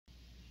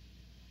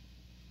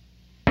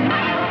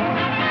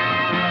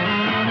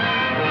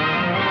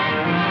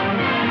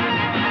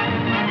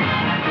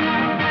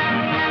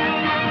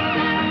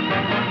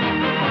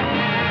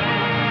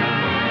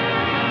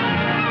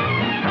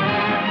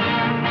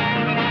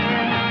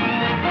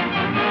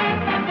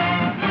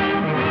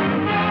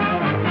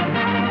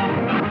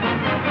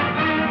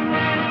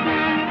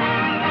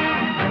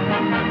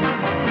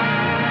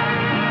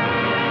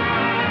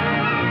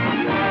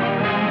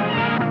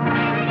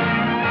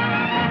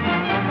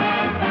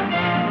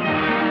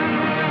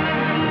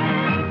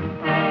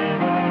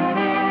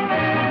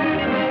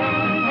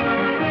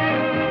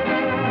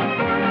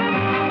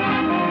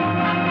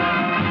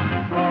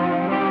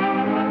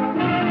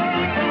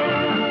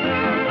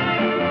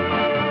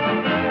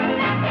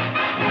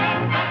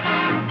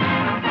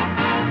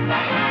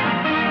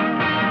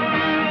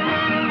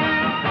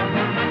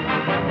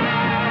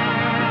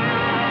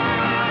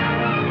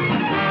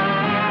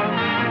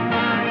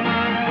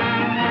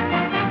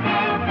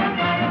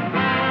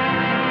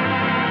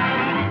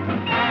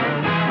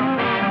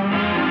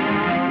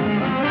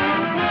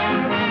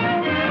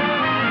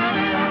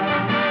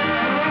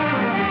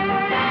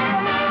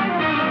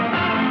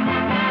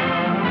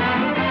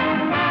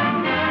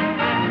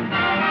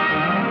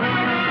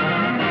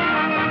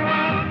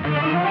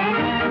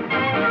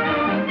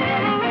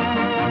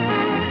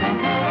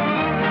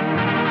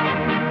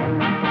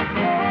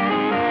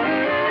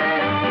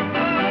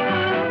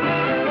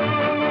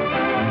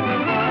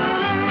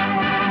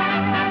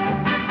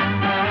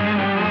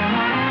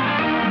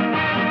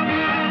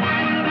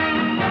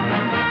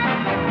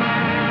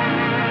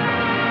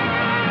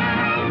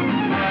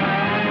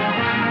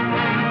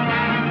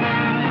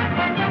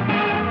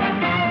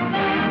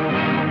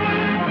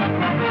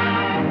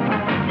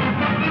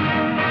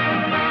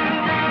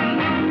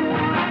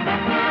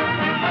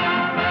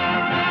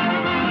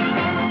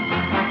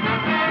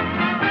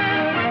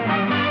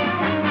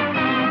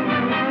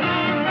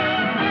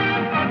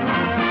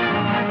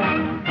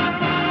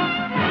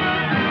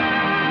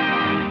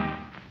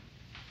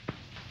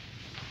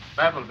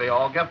That'll be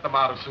all. Get them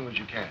out as soon as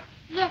you can.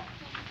 Yes,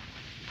 sir.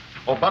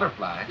 Oh,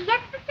 Butterfly. Yes,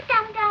 Mr.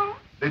 Dum-Dum.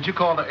 Did you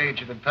call the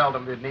agent and tell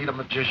them they'd need a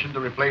magician to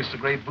replace the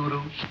great voodoo?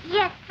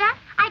 Yes, sir.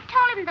 I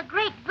told him the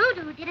great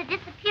voodoo did a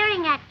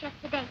disappearing act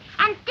yesterday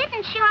and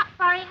didn't show up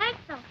for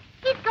rehearsal.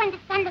 He's going to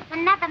send us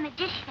another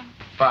magician.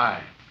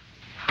 Fine.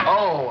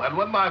 Oh, and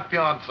when my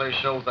fiancée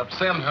shows up,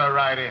 send her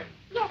right in.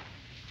 Yes.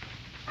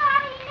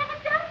 Sorry, he never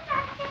does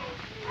something.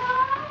 No,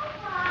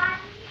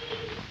 honey.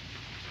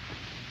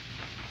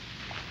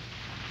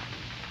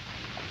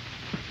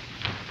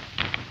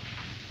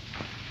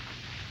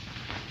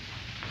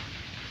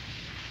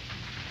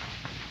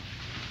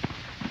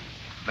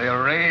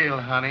 They're real,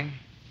 honey.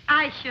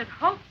 I should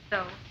hope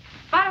so.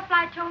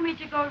 Butterfly told me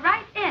to go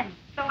right in,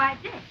 so I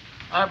did.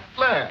 I'm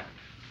glad.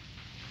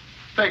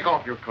 Take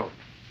off your coat.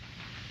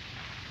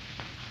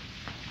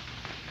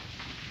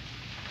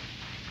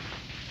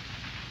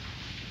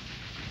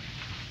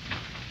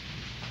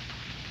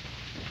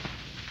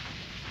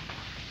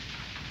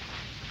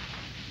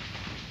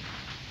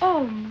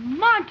 Oh,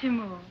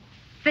 Montemore,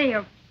 they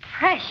are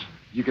precious.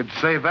 You could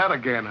say that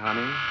again,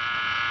 honey.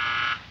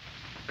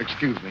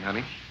 Excuse me,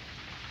 honey.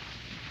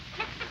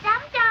 Mr.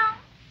 Dum-Dum,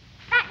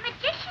 that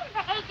magician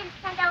the agent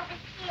sent over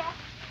here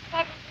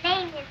said his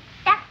name is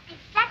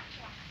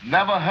Fletcher.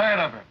 Never heard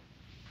of him.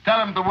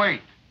 Tell him to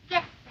wait.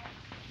 Yes, sir.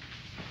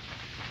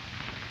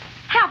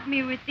 Help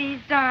me with these,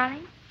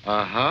 darling.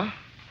 Uh-huh.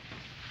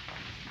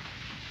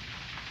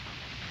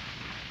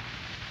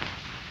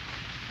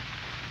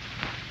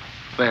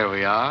 There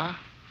we are.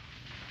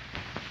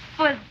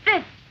 For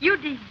this, you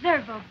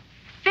deserve a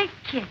big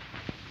kiss.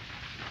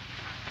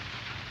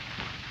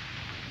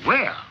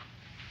 Well,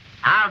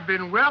 I've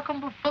been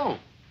welcome before,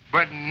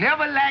 but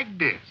never like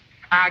this.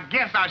 I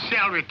guess I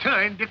shall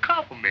return the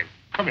compliment.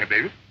 Come here,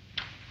 baby.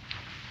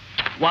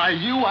 Why,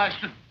 I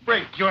should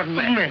break your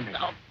neck.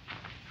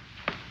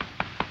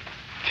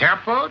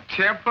 Temper.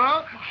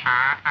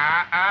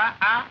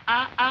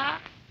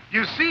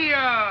 You see,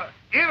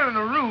 entering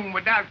a room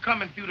without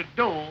coming through the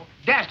door,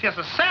 that's just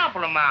a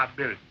sample of my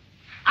ability.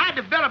 I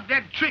developed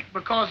that trick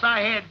because I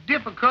had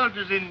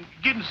difficulties in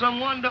getting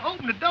someone to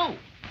open the door.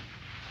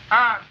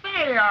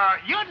 Say,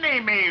 your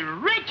name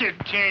ain't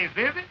Richard Chance,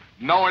 is it?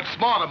 No, it's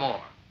Mortimer.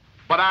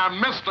 But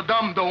I'm Mr.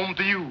 Dum-Dum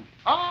to you.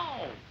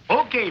 Oh,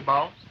 okay,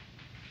 boss.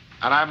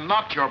 And I'm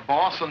not your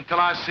boss until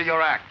I see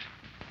your act.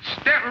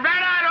 Step right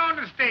out on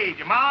the stage.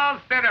 I'm all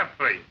set up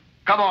for you.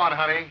 Come on,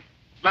 honey.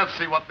 Let's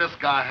see what this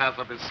guy has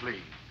up his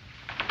sleeve.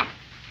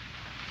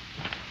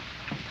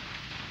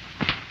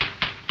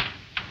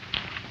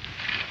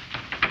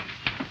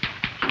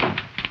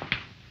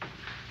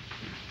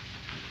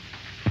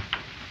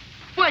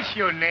 What's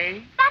your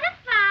name?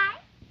 Butterfly.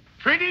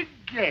 Pretty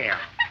gal.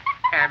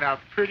 And a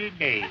pretty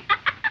name.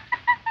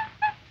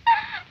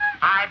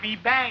 I'll be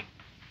back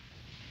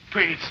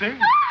pretty soon.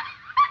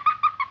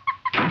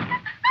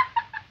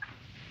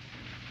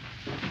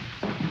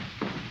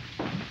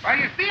 Well,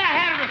 you see, I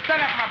had to set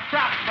up my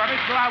props for it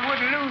so I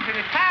wouldn't lose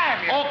any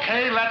time.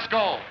 Okay, let's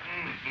go.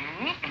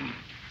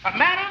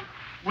 Madam,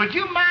 would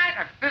you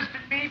mind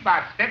assisting me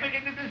by stepping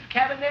into this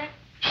cabinet?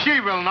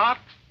 She will not.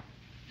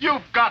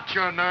 You've got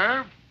your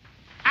nerve.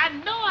 I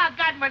know I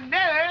got my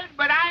nerve,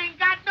 but I ain't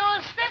got no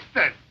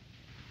assistant.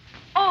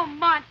 Oh,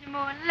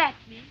 Montemore, let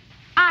me.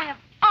 I have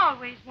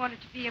always wanted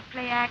to be a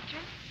play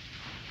actress.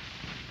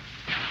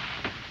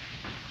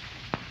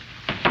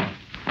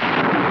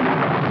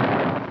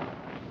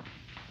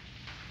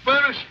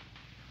 Where is she?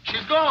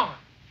 She's gone.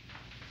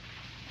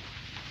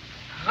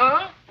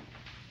 Huh?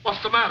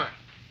 What's the matter?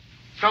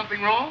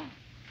 Something wrong?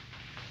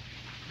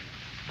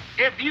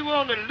 If you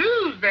want to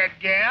lose that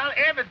gal,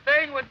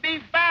 everything would be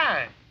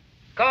fine.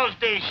 'Cause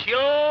they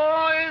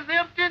sure is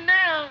empty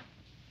now.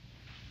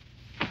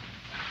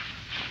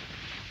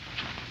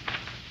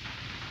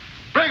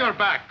 Bring her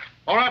back,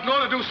 or I'm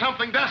going to do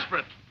something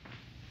desperate.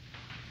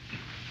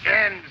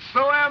 And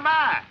so am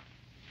I.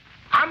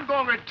 I'm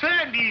going to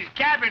return these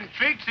cabin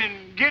tricks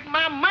and get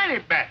my money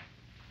back.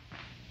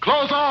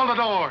 Close all the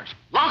doors.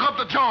 Lock up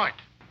the joint.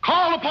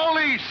 Call the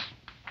police.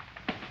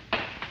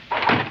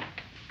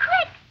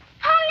 Quick!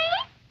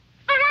 Police!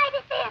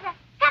 Variety theater.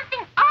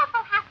 Something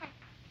awful happened.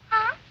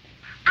 Huh?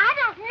 I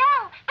don't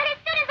know, but as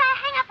soon as I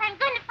hang up, I'm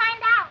going to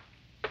find out.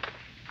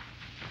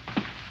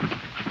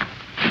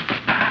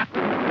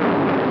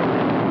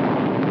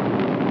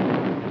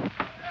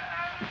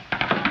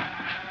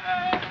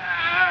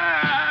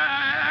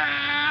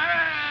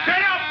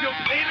 Shut up, you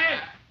baby!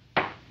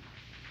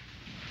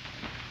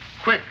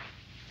 Quick.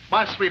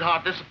 My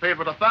sweetheart disappeared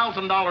with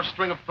 $1,000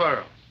 string of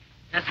pearls.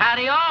 That's how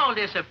they all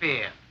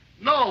disappear.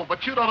 No,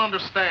 but you don't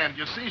understand.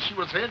 You see, she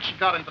was here, she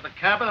got into the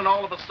cabin, and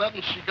all of a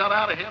sudden she got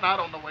out of here, and I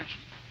don't know where she...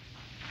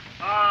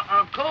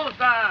 Of course,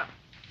 I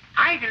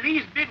ain't the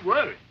least bit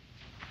worried.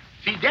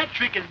 See, that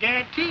trick is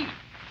guaranteed.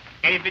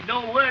 And if it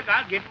don't work,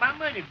 I'll get my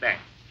money back.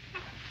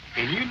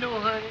 And you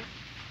know, honey,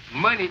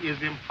 money is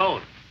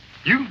important.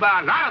 You can buy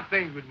a lot of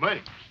things with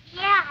money.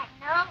 Yeah, I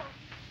know.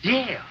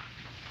 Yeah,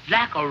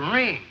 like a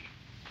ring.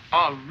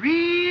 A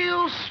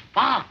real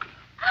sparkler.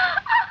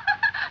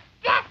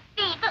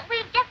 Dusty, but we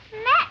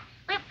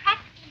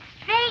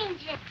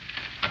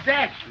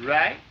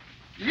right.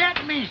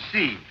 Let me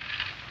see.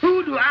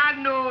 Who do I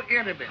know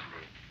intimately?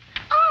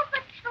 Oh,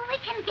 but we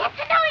can get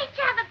to know each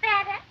other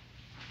better.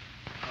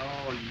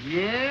 Oh,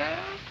 yeah?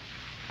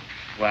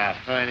 Why,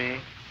 honey,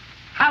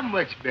 how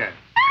much better?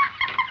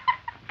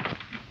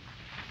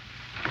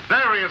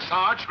 There he is,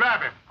 Sarge.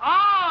 Grab him.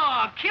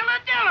 Oh, Killer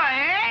Diller,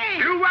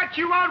 eh? Do what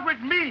you want with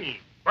me,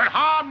 but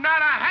harm not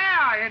a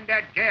hair in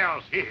that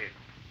gal's head.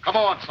 Come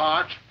on,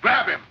 Sarge.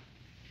 Grab him.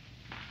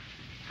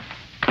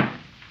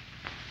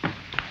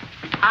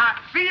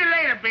 See you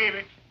later,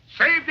 baby.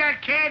 Save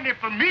that candy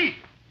for me.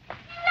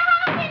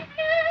 Love is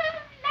blue,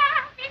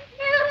 love is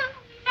blue,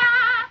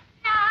 love,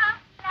 love,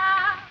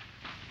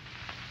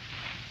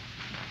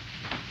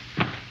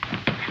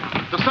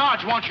 love. The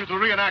Sarge wants you to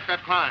reenact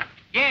that crime.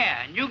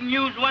 Yeah, and you can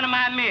use one of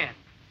my men.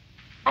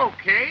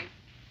 Okay.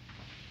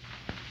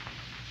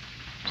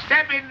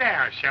 Step in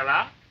there, shall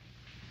I?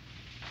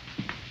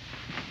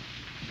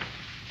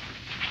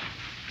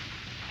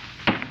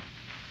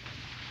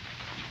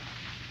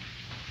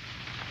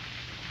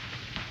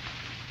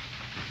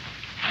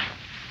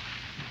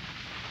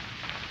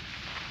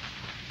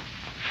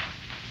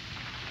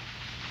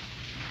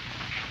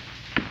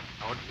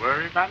 Don't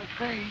worry about a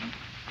thing.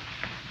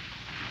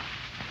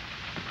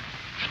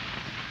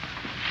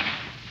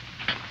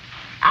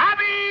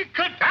 Abby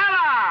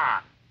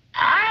Cadella!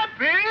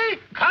 Abby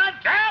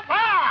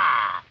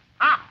Cadella!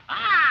 Ha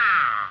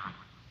ha!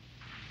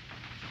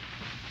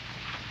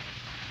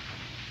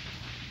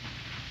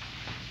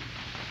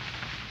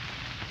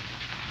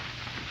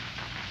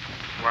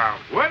 Well,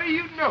 what do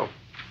you know?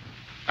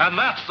 And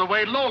that's the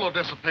way Lola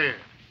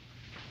disappeared.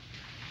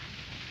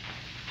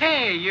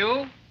 Hey,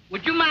 you.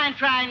 Would you mind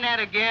trying that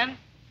again?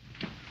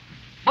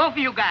 Both of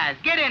you guys,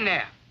 get in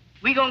there.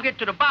 We gonna get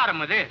to the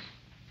bottom of this.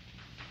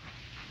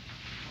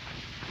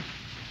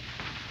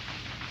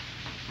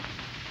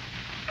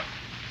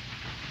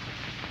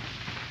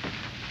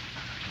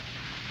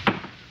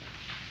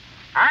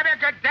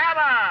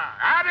 Abracadabra!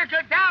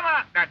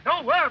 Abracadabra! Now,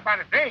 don't worry about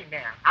a thing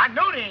now. I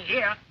know they ain't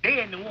here. They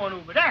ain't the one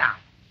over there.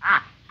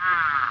 Ha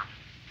ha!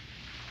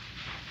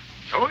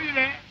 Told you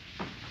that.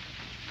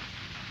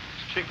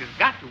 This trick has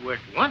got to work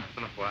once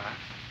in a while.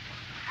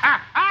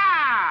 Ha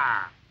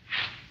ha!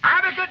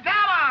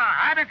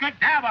 Abracadabra!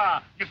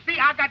 Abracadabra! You see,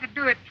 I got to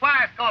do it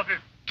twice because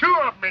there's two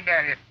of them in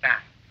there this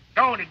time.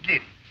 Don't get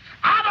it.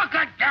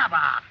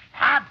 Abracadabra!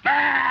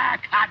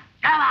 Abracadabra!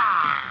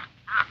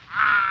 Ha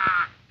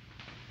ha!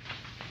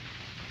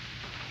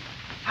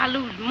 I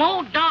lose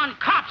more darn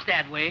cops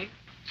that way.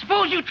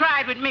 Suppose you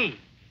try it with me.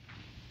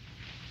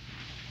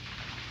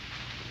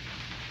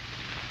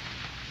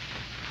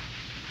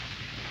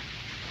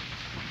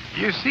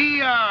 You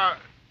see,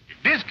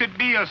 this could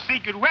be a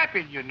secret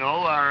weapon, you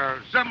know,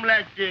 or something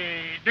like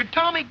the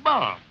atomic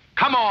bomb.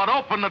 Come on,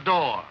 open the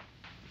door.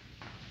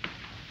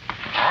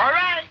 All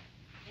right.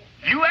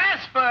 You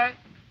asked for it.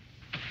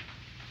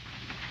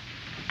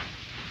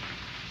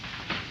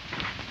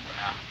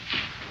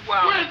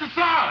 Well, Where's the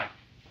Sarge?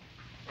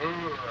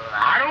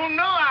 I don't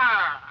know.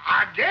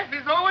 I guess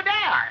it's over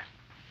there.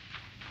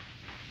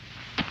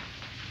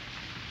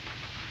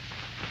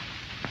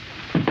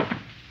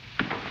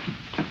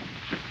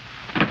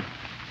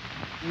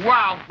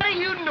 Wow, what do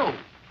you know?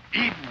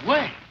 It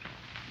went.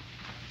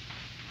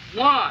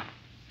 1,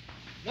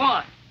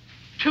 1,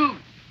 2,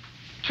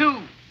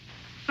 2,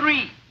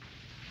 3,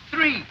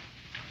 3.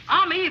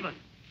 I'm even.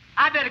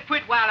 I better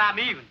quit while I'm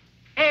even.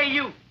 Hey,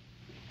 you,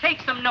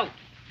 take some notes.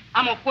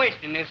 I'm gonna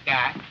question this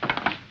guy.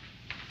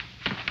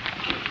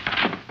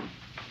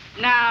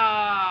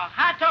 Now,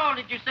 how tall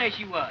did you say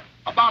she was?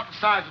 About the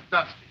size of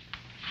Dusty.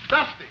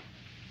 Dusty!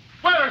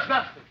 Where's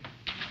Dusty?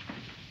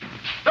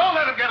 Don't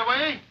let him get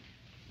away.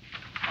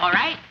 All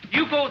right,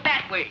 you go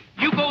that way.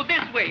 You go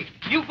this way.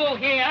 You go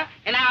here,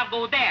 and I'll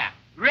go there.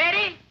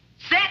 Ready,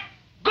 set,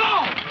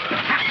 go!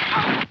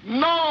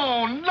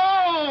 No,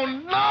 no,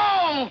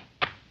 no!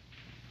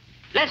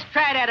 Let's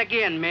try that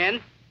again,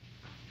 men.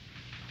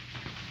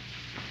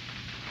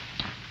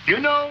 You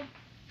know,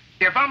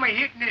 if I'm a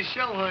hit in this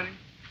show, honey,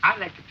 I'd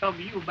like to talk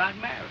to you about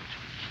marriage.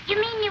 You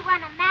mean you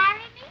want to marry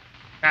me?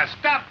 Now,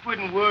 stop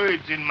putting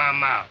words in my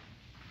mouth.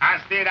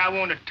 I said I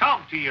want to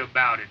talk to you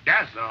about it,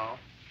 that's all.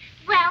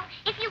 Well,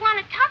 if you want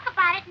to talk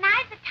about it,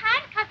 now's the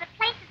time because the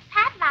place is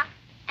padlocked.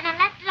 And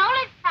unless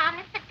Lola's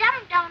promised, the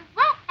dum-dums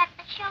won't let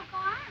the show go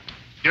on.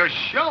 The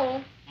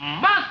show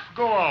must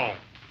go on.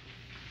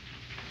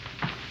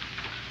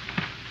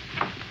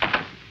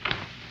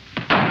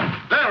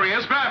 There he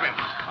is. Grab him.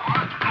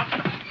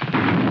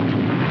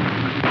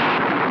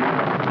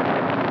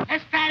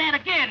 Let's try that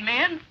again,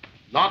 men.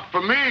 Not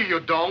for me,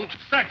 you don't.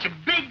 Such a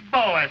big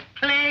boy is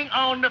playing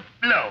on the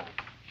floor.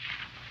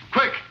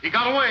 Quick, he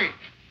got away.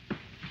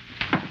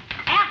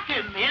 After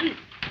him, men.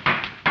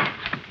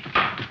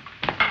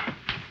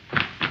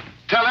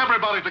 Tell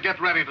everybody to get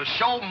ready. The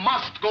show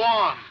must go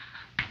on.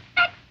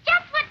 That's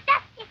just what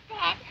Dusty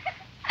said.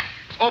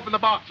 Open the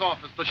box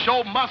office. The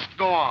show must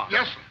go on.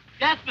 Yes, sir.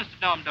 Yes, Mr.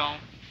 Dum-Dum.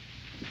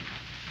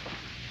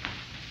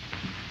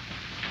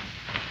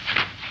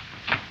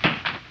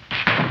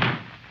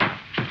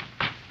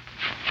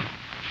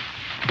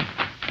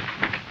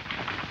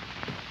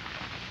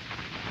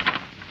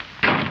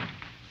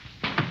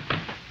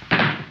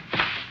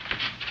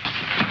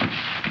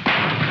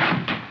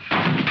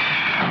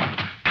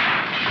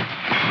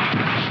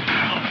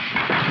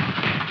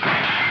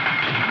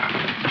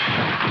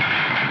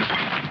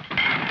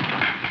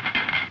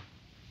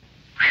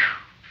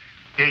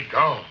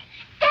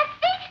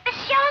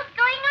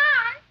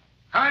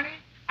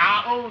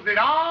 owes it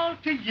all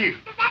to you.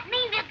 Does that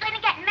mean we're going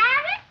to get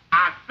married?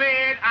 I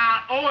said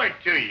I owe it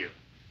to you.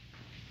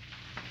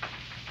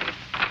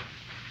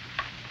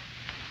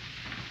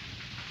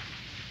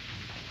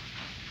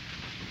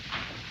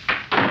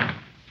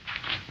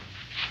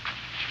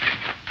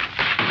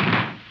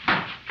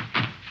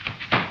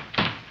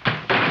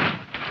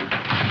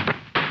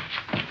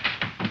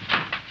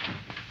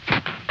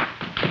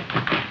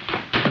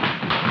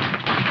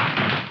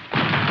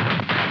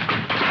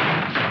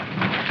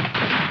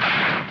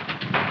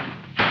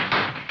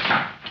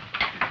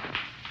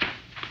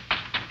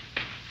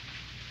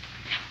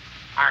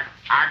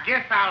 I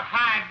guess I'll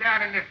hide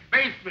down in this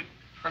basement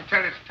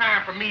until it's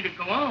time for me to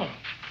go on.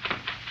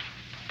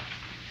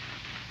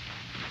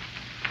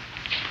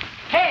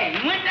 Hey,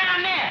 he went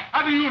down there.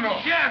 How do you know?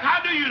 Yes,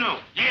 how do you know?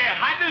 Yeah,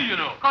 how do you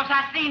know? Because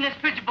I seen this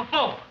picture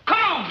before. Come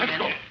on, Let's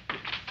go. Binney.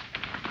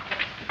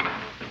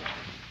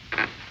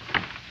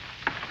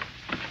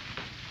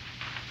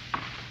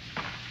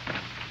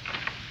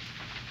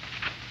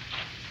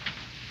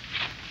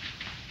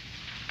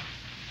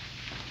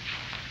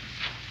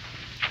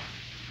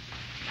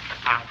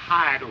 I'll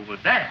hide over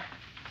there.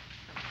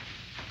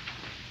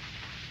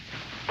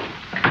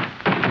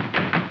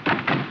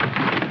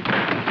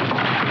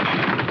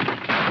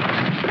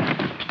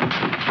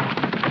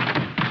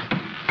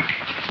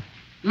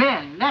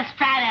 Lynn, let's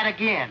try that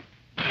again.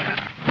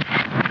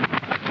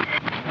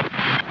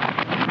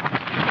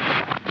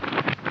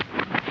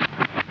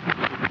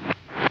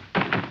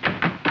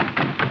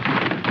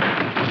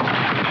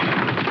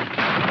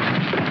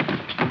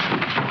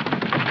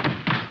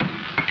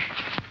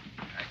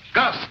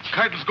 Gus,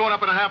 curtain's going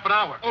up in a half an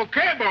hour.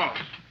 Okay, boss.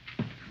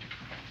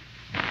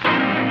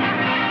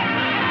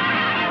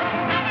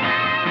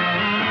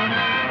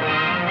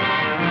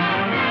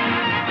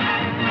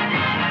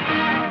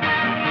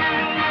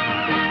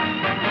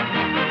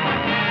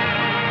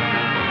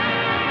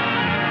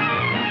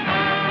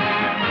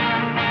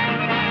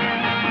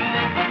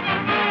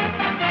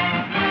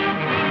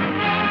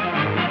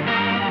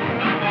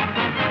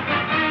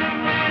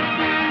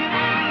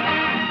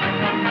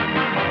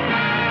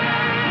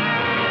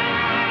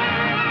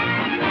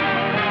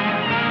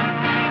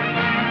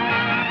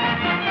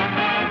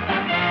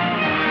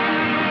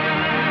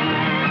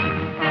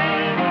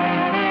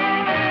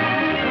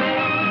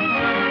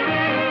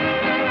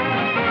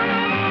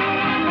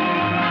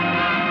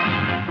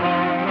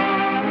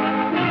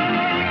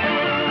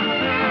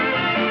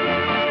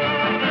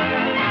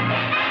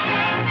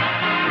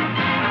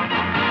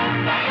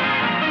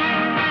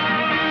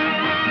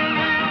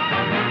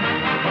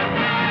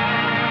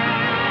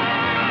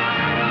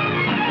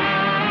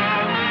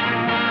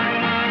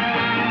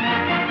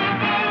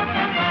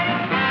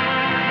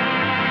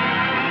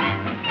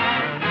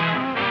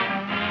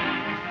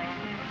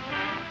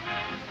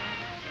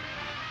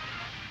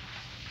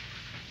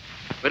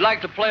 We'd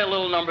like to play a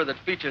little number that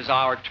features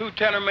our two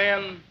tenor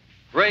men,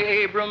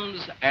 Ray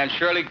Abrams and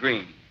Shirley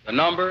Green. The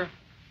number,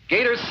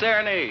 Gator's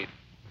Serenade.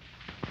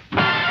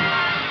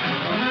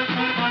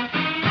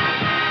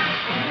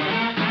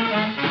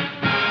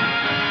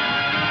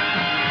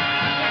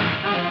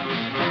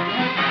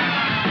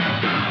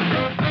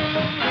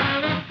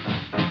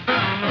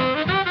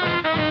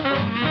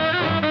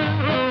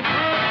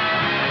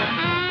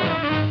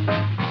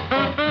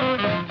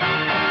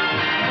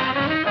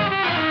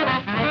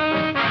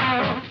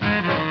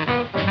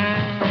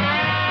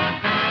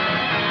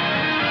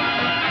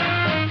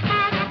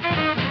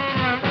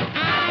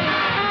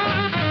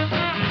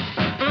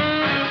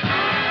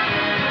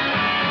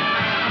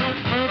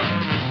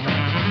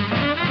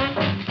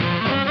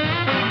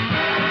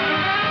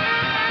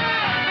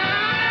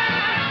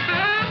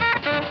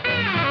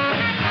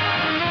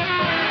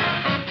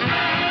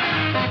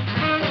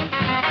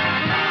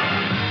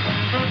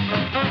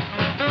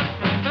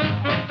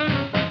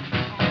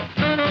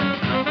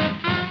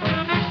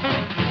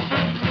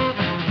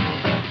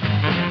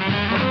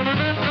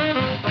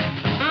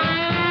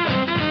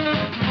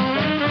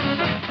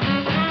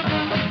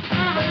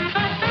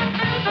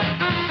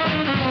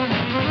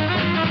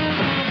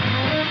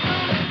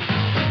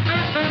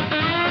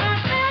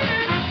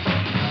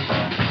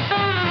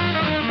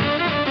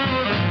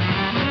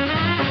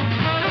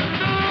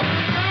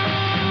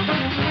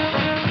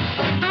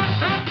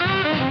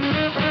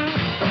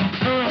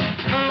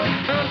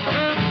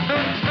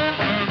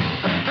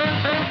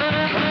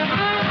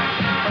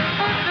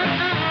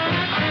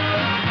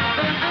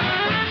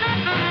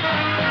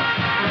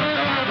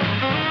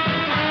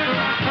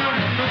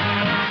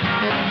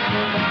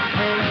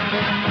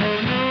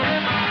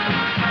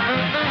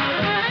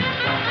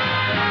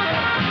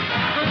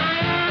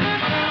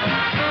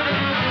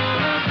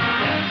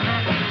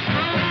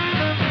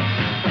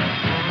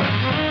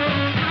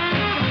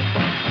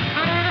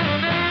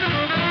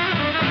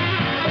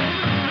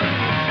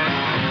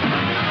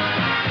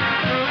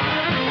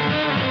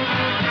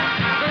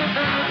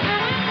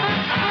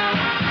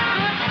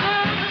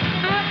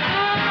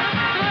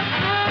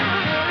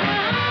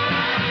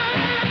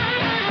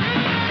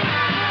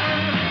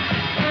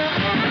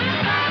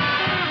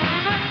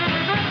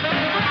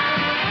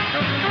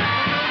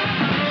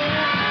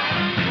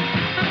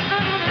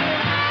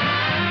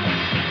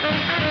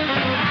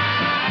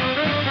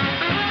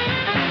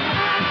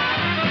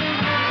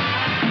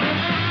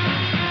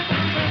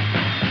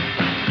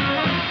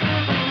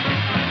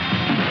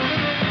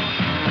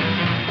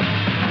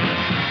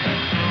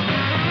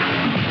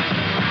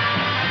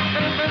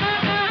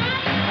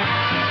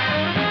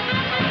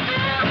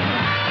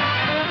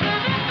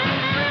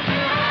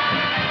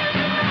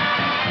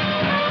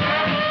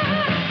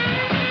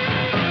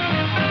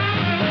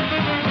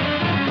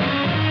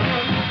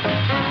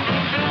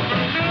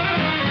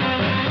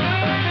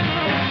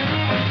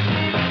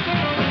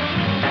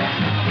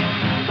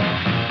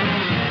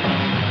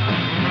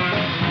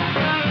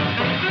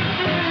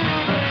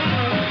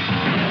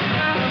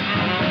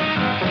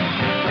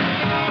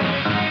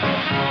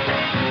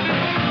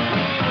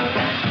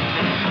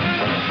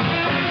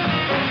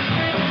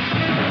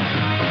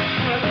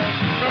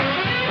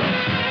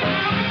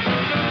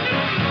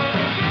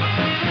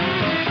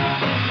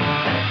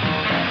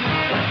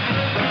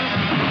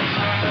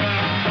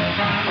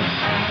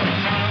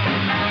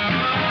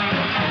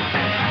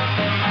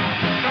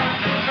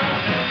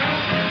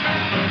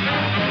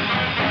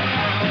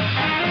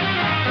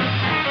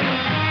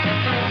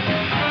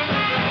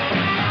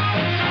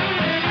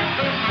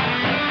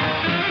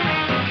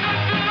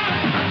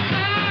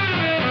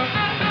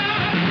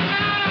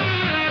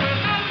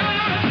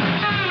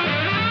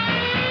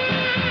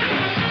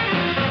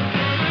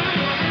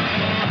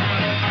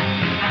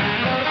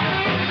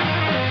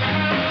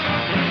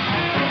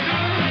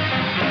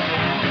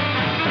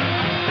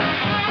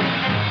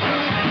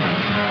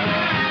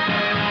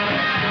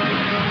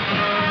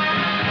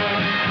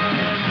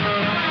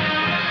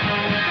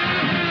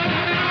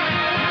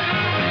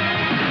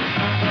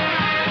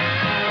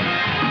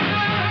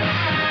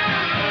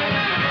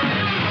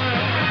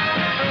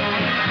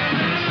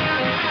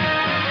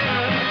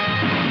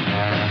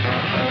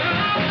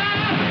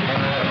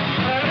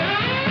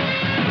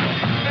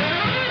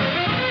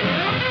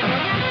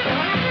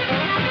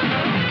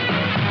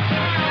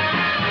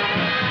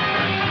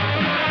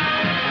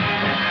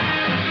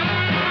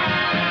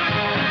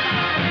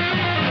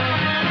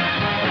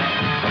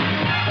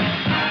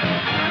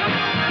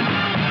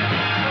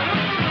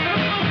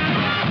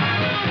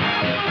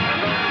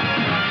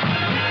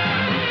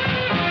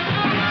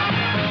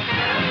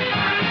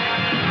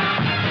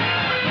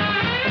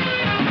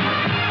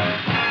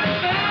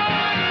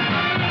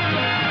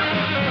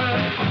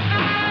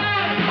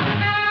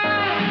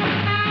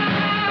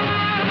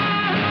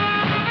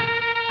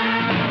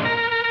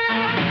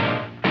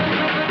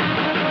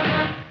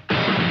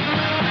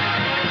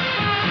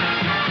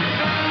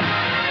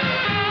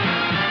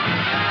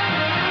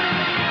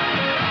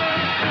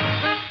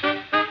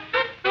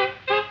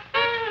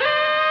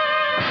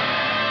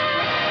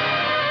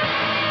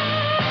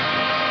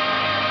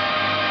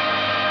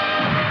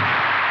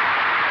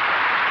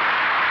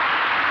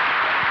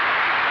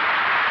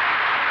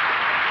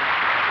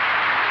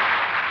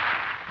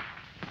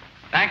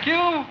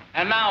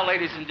 now,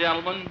 ladies and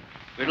gentlemen,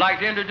 we'd like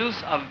to introduce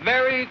a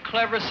very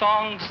clever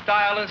song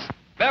stylist,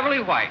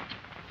 Beverly White.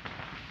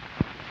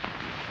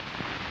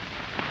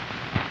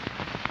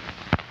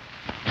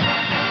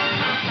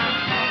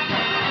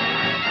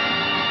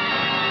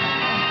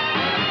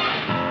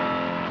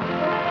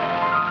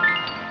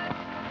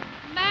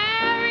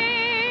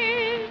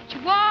 Marriage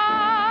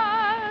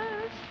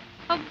was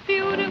a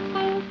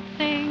beautiful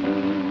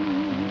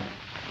thing.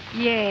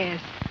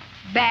 Yes,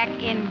 back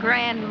in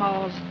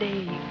Grandma's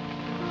day.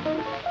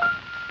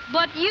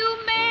 But you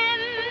men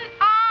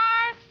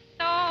are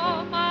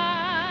so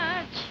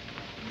much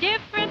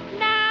different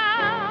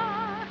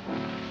now.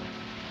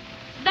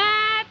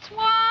 That's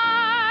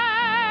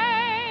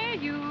why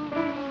you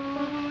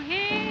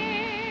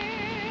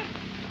hear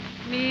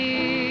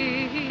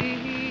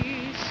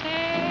me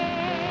say,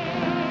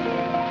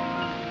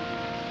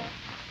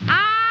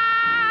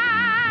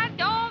 I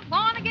don't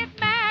want to get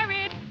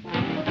married,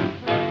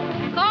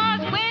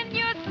 'cause when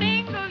you're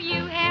single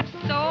you have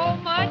so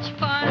much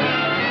fun.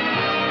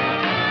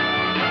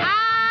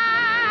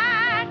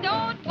 I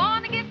don't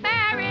want to get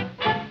married,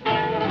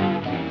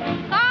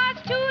 'cause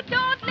two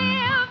don't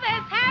live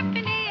as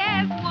happily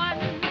as one.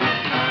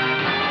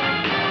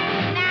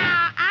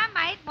 Now, I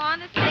might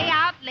want to stay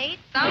out late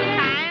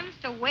sometimes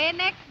to wait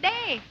next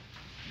day.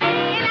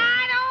 And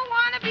I don't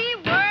want to be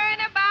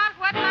worrying about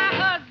what my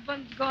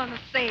husband's gonna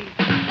say.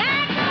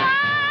 That's why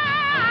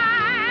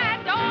I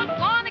don't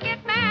want to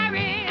get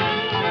married.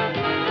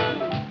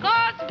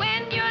 'Cause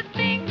when you're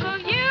single,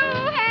 you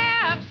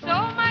have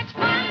so much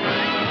fun.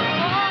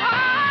 Oh, I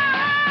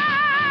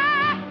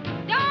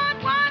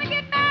don't want to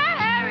get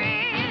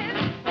married.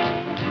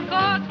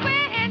 'Cause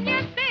when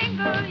you're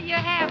single, you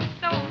have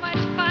so much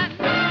fun.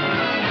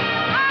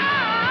 I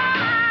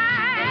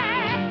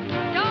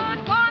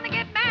don't want to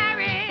get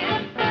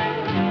married.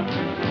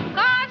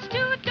 'Cause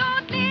two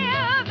don't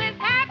live as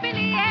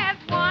happily as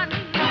one.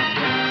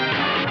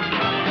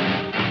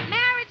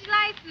 Marriage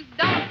license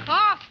don't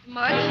cost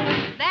much,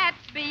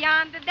 that's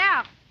beyond a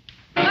doubt.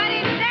 But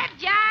it's that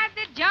jive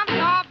that jumps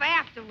off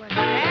afterwards.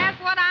 That's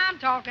what I'm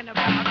talking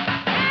about.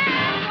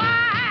 That's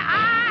why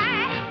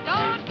I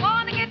don't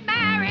want to get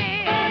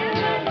married.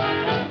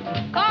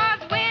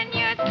 'Cause when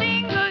you're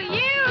single,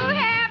 you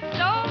have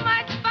so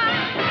much fun.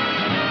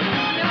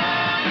 No,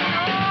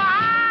 I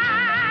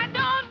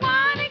don't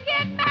want to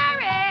get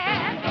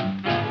married.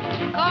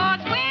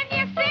 'Cause when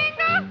you're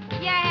single,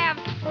 you have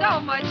so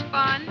much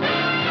fun.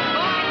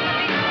 Boys, let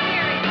me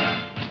hear it.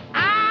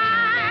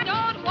 I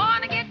don't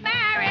want to get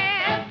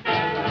married.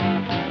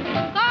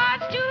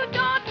 'Cause two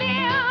don't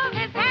live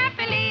as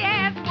happily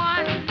as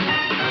one.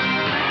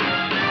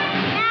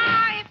 Now,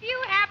 if you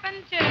happen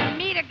to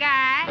meet a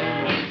guy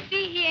and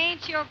see he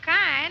ain't your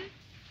kind,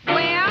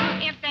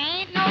 well, if there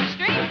ain't no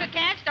strings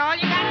attached, all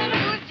you got to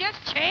do is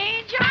just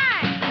change your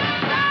mind.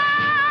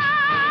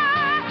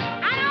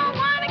 I don't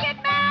want to get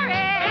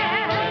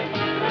married.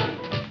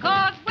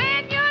 'Cause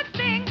when you're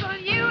single,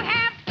 you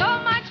have so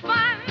much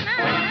fun.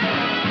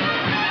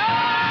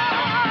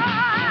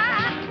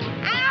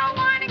 I don't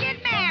want to get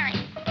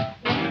married.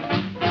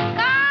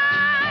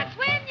 'Cause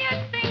when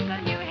you're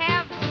single, you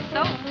have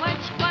so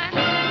much fun.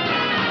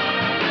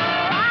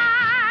 I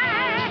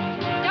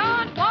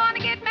don't want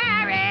to get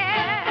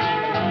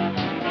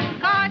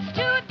married. 'Cause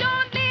two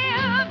don't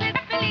live as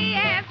happily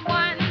as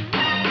one.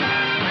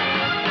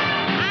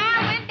 I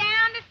went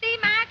down to see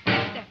my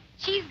sister.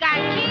 She's got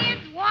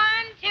kids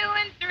 1, 2,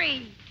 and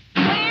 3.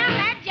 Well,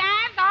 that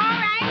jive's all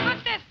right for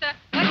sister,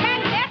 but that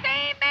just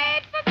ain't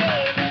made for me.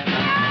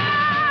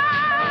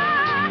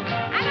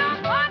 I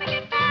don't want to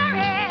get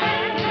married.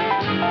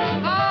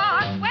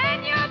 'Cause when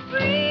you're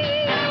free,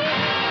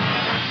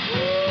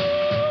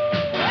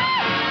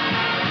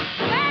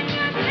 when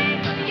you're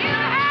single, you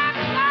have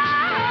so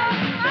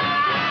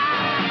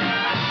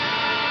much.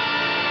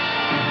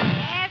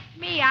 Ask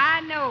me, I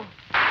know.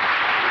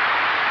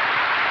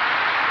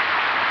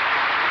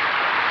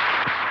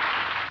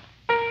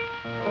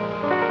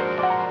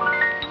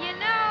 You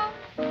know,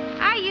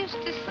 I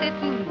used to sit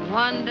and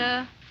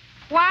wonder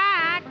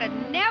why I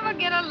could never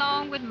get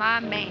along with my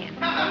man.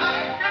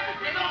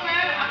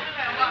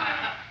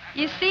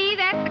 You see,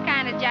 that's the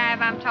kind of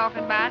jive I'm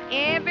talking about.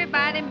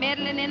 Everybody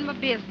meddling in my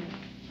business.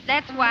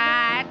 That's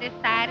why I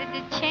decided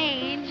to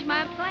change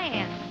my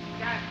plans.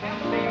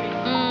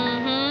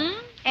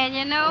 And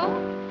you know,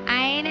 I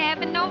ain't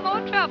having no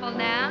more trouble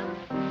now.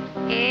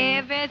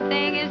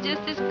 Everything is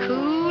just as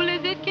cool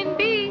as it can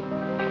be.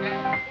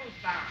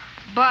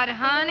 But,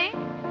 honey,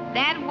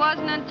 that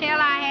wasn't until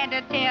I had to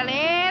tell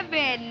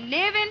every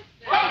living...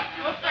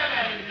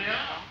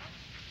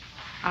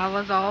 I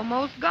was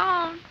almost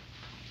gone.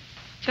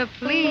 To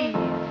please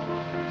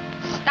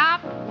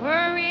stop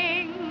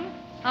worrying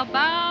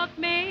about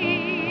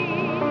me.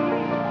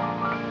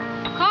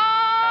 'Cause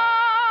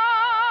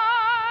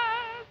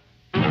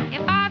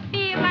if I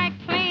feel like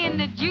playing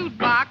the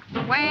jukebox,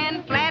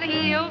 wearing flat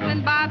heels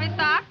and bobby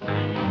socks,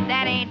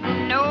 that ain't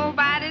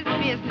nobody's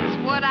business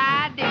what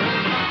I do.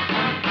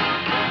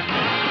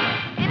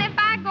 And if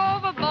I go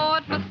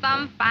overboard for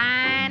some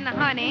fine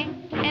honey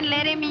and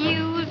let him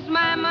use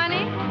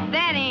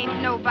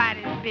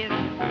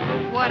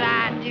what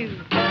I do.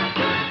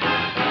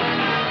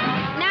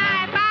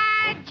 Now, if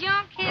I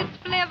junk his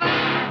flivver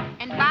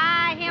and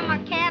buy him a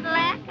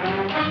Cadillac,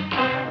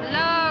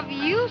 love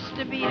used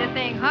to be the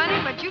thing,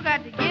 honey, but you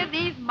got to give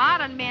these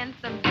modern men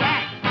some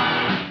jack.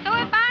 So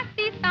if I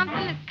see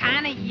something that's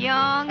kind of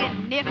young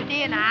and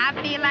nifty and I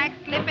feel like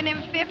slipping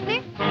him 50,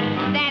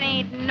 that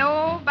ain't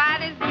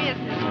nobody's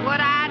business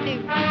what I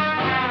do.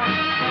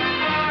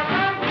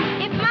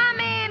 If my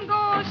man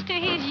goes to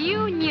his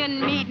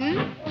union meeting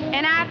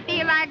and I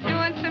feel like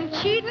doing some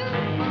cheating,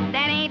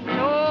 that ain't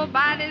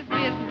nobody's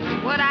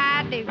business what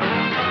I do.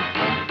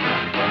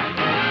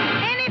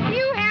 And if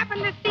you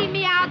happen to see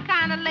me out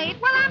kind of late,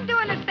 well, I'm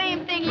doing the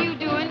same thing you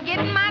doing,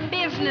 getting my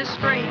business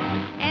straight.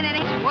 And it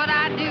ain't what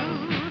I do.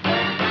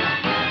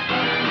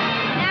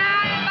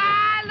 Now, if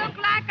I look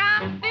like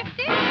I'm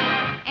 50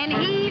 and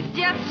he's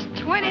just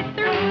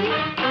 23,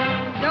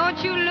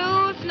 don't you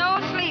lose no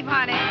sleep,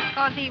 honey,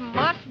 'cause he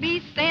must be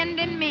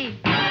sending me.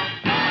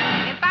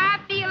 If I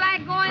feel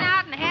like going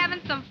out and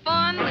having some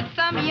fun with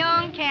some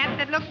young cat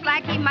that looks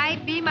like he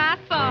might be my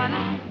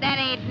son, that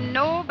ain't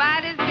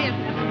nobody's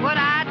business what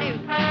I do.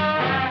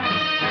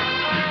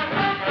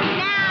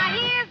 Now,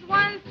 here's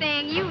one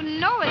thing, you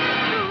know it's the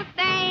truth.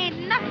 There ain't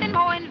nothing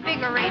more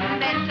invigorating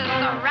than to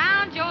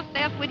surround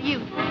yourself with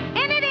youth.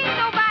 And it ain't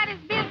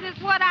nobody's business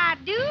what I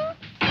do.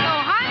 So,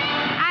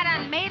 honey, I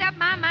done made up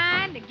my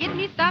mind to get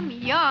me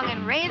something young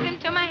and raise him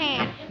to my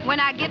hand. When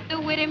I get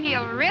through with him,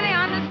 he'll really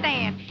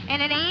understand.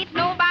 And it ain't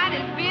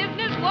nobody's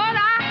business what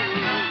I do.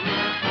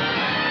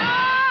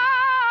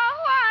 Oh,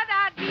 what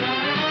I do.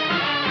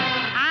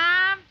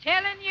 I'm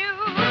telling you,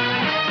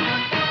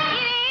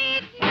 it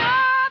ain't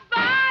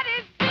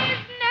nobody's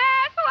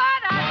business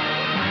what I do.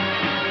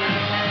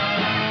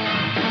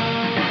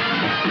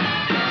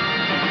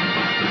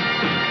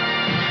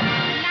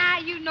 Now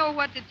you know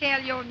what to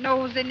tell your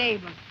nosy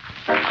neighbor.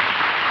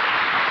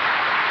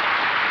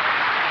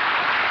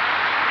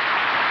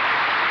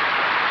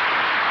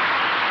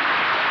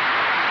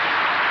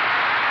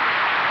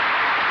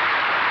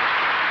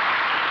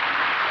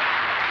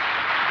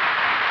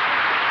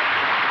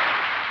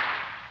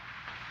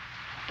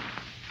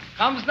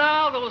 Comes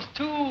now those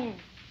 2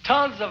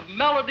 tons of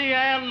melody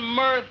and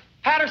mirth,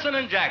 Patterson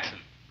and Jackson.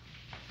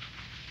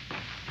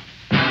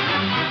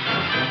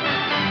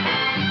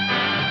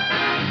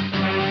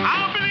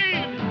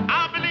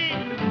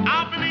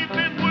 I believe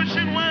in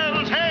wishing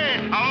wells.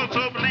 Hey, I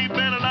also believe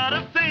in a lot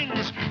of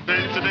things.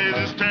 Days to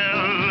days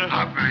tell.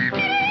 I believe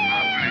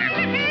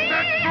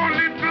that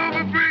only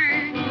Clover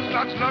brings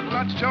lots of luck,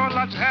 lots of joy,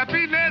 lots of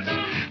happiness.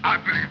 I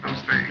believe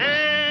those things.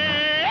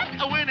 Hey,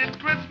 when it's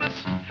Christmas,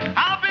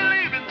 I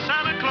believe in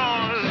Santa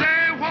Claus.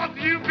 Say what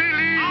you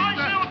believe.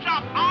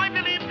 I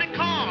believe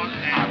because.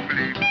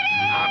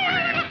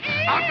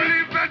 I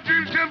believe that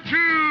dreams come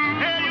true.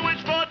 Hey, you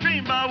wish for a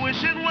dream by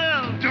wishing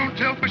well. Don't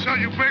tell fish on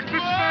your breakfast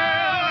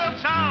well.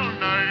 Sound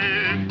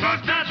night,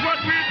 'cause that's what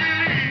we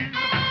believe.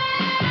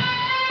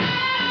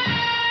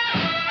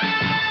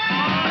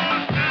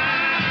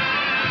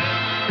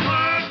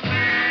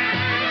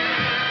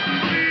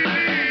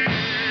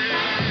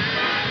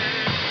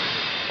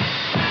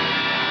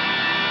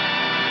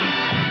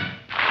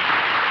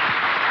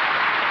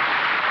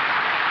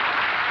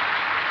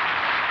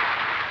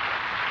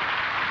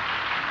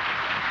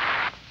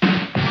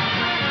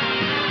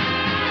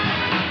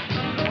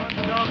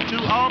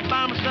 All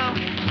by myself,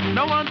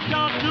 no one to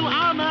talk to,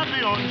 I'm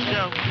happy on the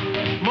shelf.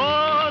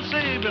 More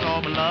saving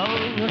all my love.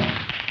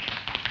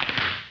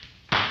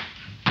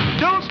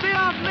 Don't stay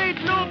out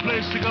late, no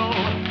place to go.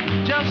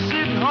 Just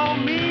sitting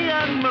home, me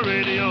and my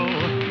radio.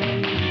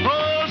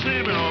 More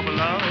saving all my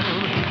love.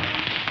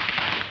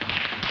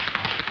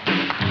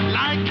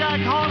 Like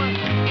Jack Horner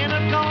in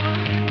a corner,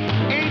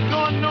 ain't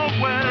going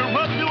nowhere,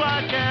 what do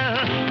I care?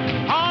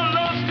 All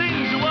those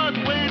things are worth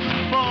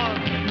waiting for.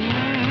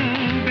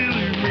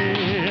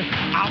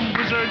 I'm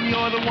for certain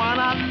you're the one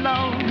I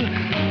love.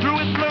 Through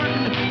it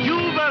flirting,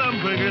 you bet I'm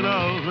thinking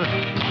of.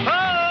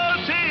 Oh,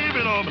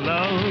 saving all my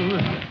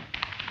love.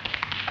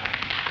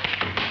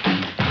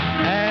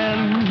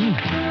 And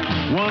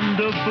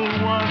wonderful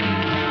one,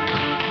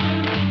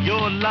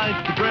 your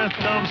life, the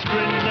breath of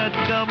spring that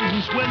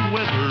comes when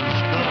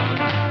winter's come.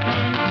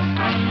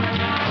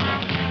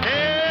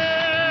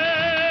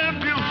 And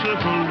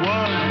beautiful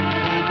one,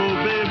 oh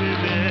baby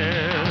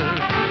there.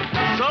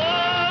 So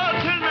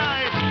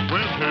tonight,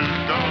 winter's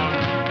gone.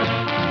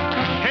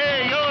 Hey,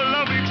 you're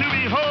lovely to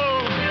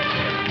behold.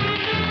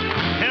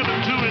 Heaven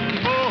to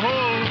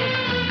behold.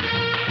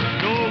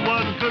 No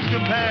one could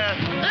compare.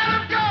 Let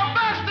him go,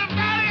 Buster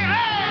Fatty,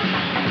 hey!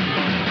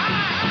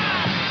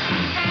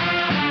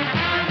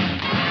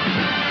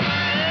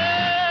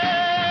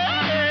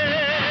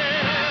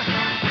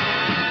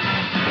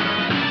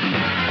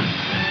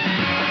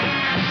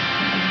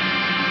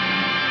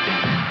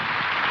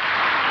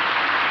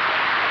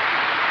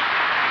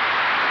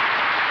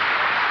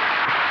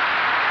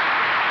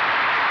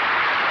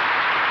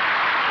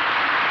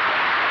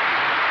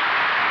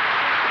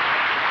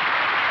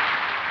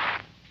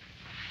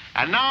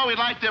 And now we'd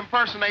like to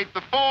impersonate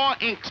the 4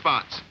 ink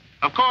spots.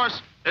 Of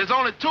course, There's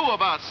only 2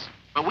 of us,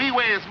 but we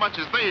weigh as much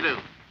as they do.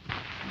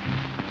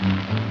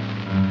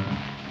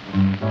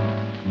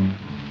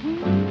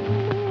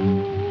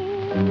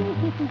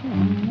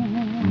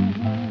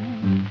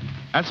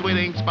 That's the way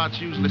the ink spots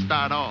usually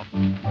start off.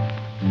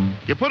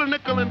 You put a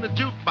nickel in the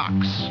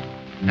jukebox,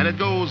 and it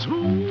goes,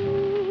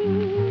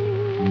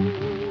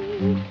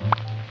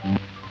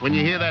 when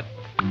you hear that,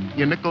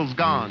 your nickel's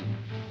gone.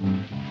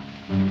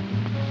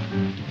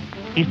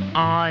 If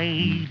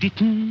I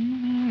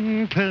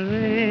didn't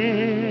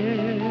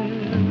care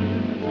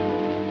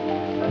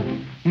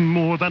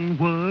more than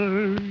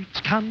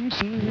words can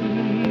say,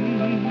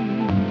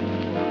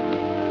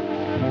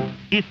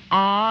 if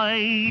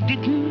I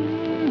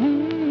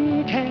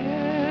didn't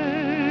care,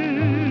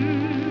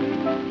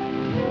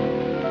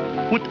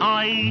 would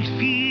I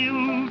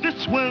feel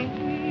this way?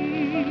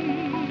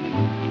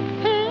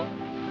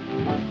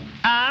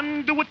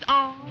 And would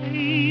I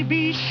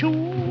be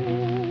sure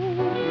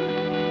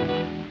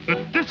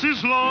that this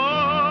is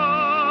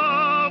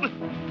love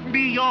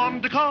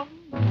beyond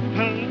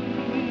compare?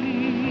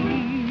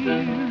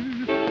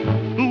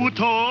 Would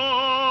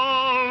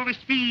always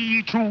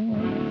be true.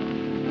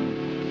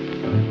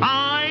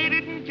 I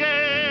didn't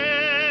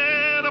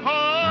care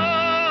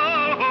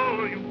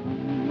for you.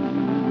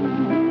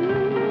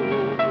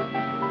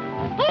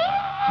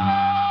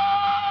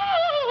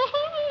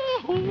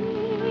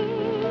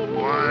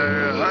 Why,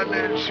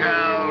 honey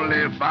child,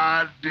 if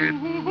I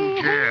didn't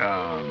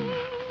care,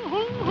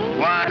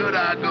 why could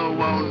I go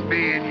on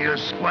being your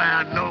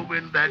squire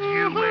knowing that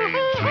you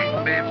ain't treat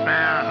me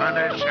fair,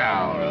 honey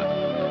child?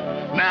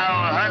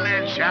 Now,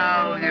 honey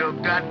child,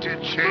 you've got to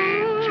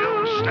change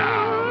your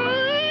style.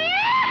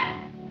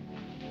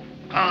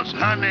 'Cause,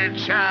 honey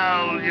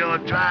child, you're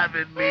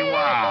driving me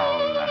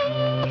wild.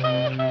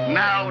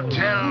 Now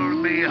tell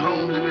me,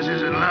 Holmes, if this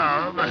isn't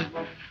love,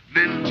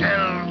 then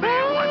tell me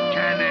what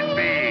can it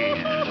be?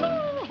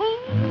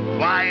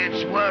 Why,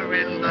 it's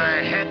worrying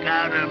the heck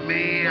out of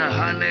me,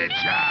 honey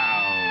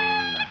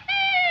child.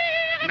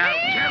 Now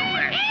tell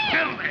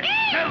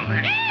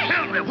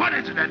me, what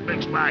is it that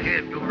makes my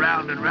head go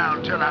round and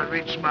round till I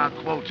reach my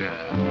quota?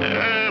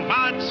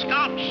 Fine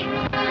Scotch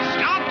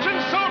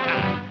and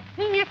soda.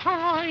 If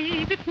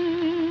I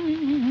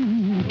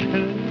didn't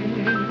care,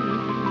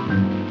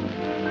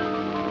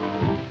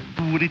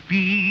 would it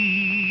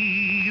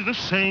be the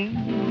same?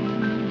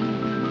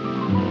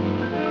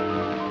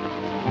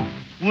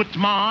 Would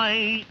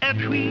my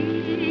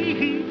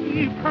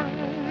every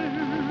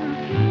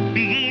prayer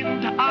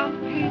begin to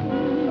end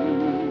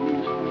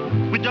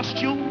with just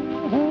your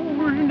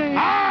name?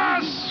 Ah,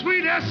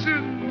 sweet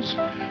essence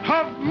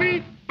of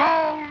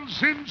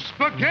meatballs and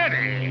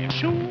spaghetti.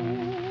 Sure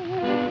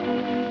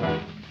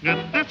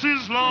that this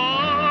is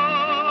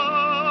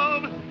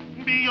love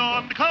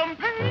beyond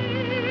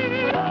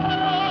compare.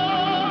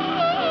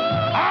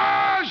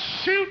 Ah,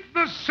 shoot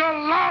the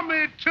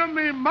salami to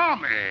me,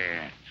 mommy.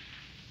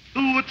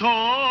 Would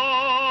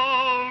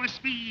always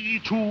be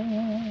true.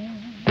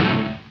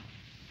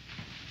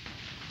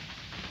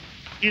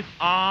 If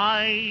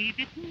I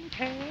didn't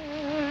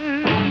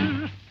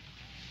care.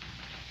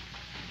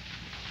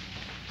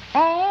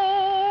 Oh.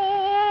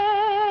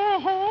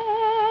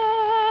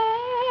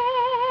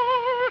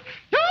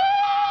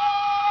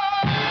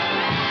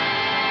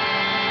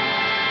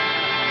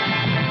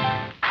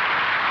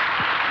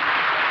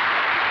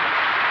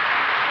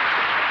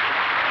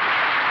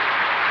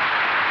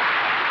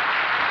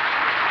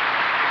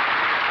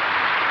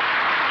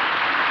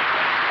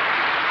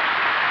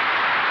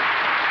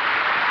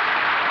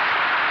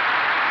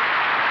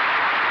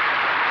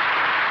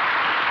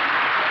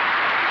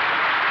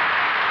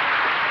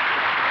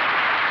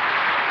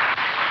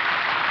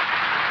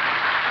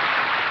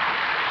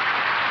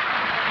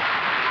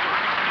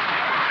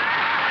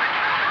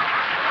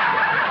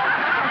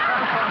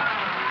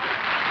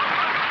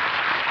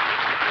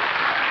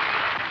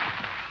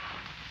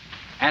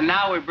 And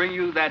now we bring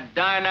you that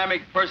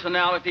dynamic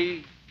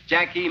personality,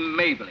 Jackie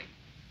Mabley.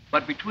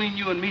 But between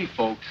you and me,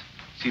 folks,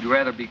 she'd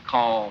rather be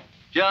called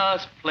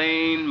just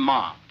plain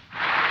Mom.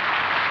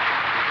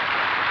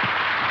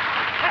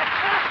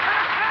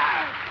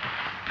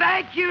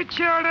 Thank you,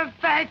 children.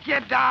 Thank you,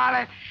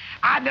 darling.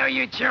 I know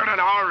you children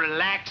all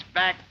relaxed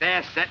back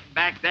there, sitting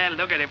back there.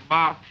 Look at it,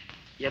 Bob.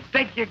 You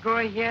think you're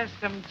going to hear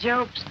some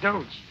jokes,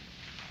 don't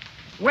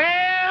you?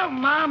 Well,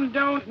 Mom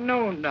don't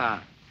know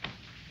none.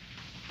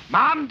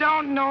 Mom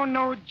don't know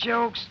no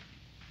jokes,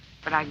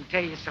 but I can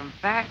tell you some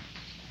facts.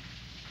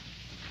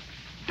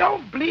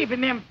 Don't believe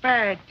in them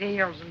fairy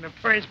tales in the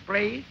first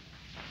place,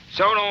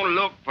 so don't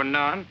look for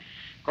none,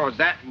 'cause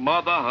that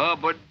Mother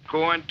Hubbard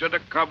going to the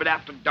cupboard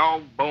after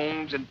dog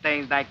bones and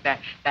things like that,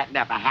 that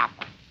never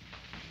happened.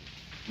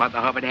 Mother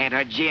Hubbard had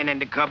her gin in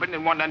the cupboard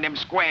and one of them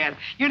squares.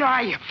 You know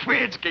how your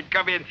friends can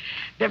come in,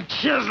 them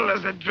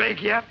chiselers and drink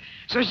here?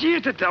 So she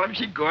used to tell them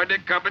she'd go in the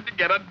cupboard to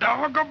get a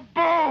dog a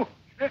bone.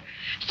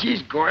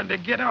 She's going to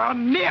get her a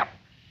nip.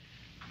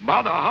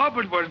 Mother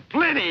Hubbard was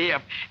plenty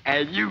hip,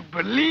 and you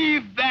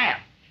believe that.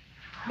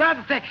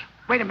 Another thing,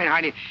 wait a minute,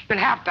 honey. You'll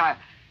have to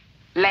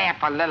Laugh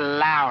a little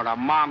louder.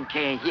 Mom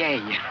can't hear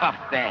you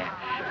up there.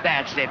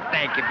 That's it.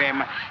 Thank you very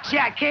much. See,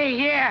 I can't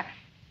hear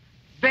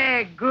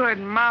very good.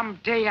 Mom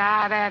tell you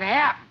how that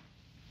happened.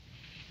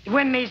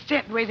 When they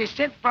sent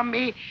for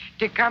me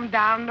to come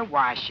down to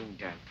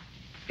Washington.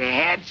 They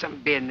had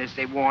some business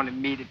they wanted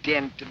me to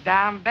tend to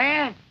down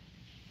there.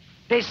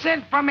 They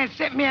sent for me and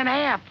sent me an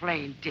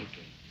airplane ticket.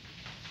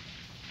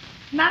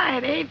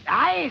 Now,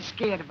 I ain't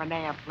scared of an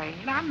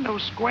airplane. I'm no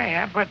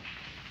square, but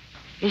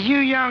as you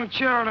young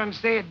children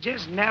say, it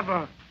just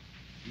never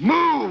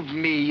moved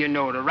me, you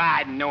know, to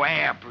ride in no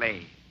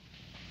airplane.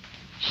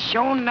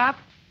 Sure enough,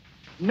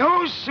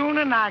 no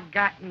sooner than I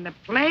got in the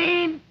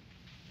plane,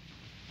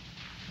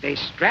 they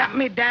strapped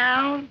me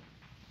down.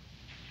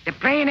 The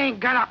plane ain't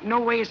got up no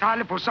ways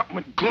hardly for something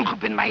would clunk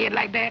up in my head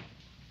like that.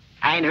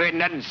 I ain't heard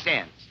nothing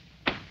since.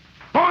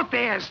 Both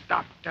ears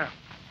stopped up.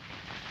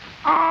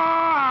 Oh,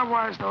 I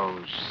was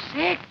so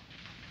sick.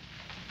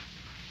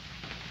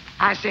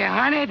 I said,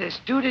 honey, the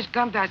stewardess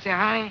come to. I said,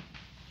 honey,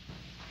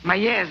 my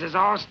ears is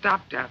all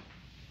stopped up.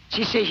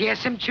 She said, here's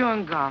some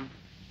chewing gum.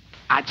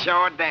 I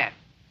chewed that.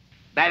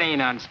 That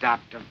ain't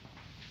unstopped them.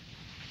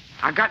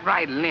 I got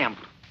right limp.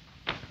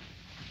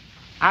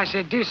 I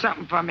said, do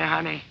something for me,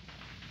 honey.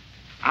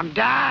 I'm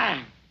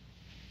dying.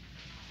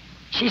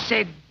 She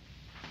said,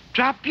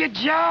 drop your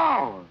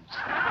jaws.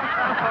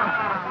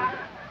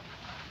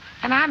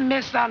 And I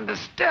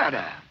misunderstood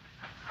her.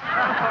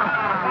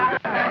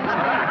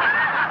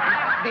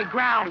 They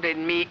grounded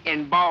me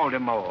in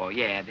Baltimore.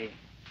 Yeah,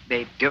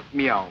 they took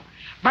me off.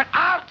 But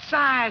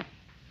outside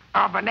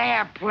of an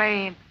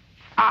airplane,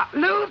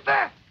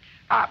 Luther,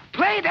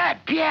 play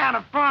that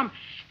piano for him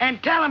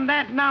and tell him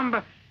that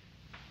number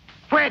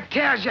where it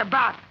tells you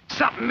about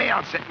something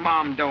else that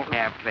Mom don't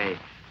have played.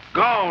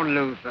 Go on,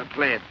 Luther,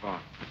 play it for him.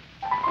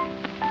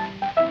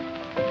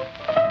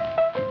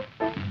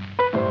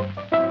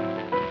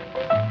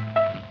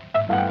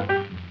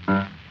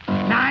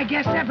 Now, I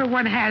guess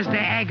everyone has their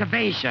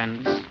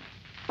aggravations,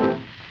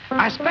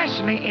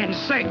 especially in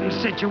certain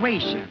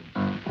situations.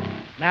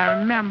 Now,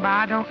 remember,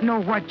 I don't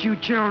know what you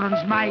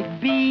children's might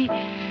be,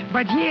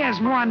 but here's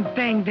one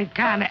thing that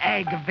kind of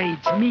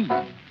aggravates me.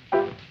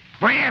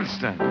 For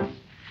instance,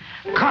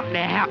 company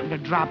happen to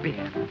drop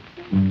in.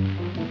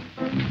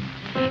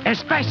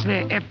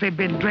 Especially if they've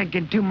been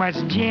drinking too much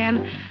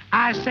gin.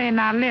 I say,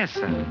 now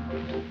listen,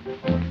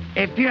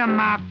 if you're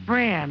my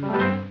friend,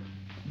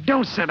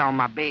 don't sit on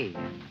my bed.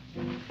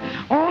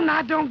 Oh,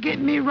 now don't get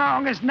me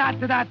wrong. It's not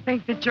that I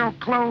think that your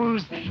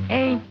clothes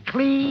ain't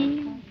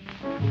clean.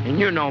 And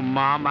you know,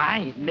 Mom, I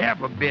ain't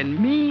never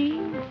been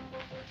mean.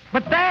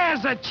 But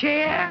there's a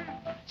chair.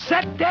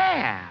 Sit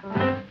there.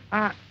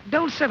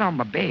 Don't sit on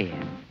my bed.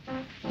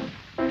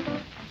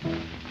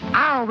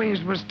 I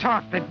always was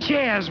taught that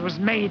chairs was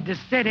made to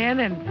sit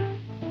in and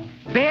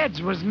beds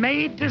was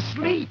made to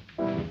sleep.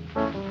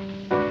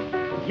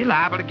 You're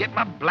liable to get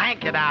my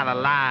blanket out of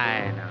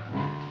line,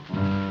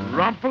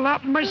 rumple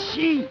up my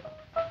sheet.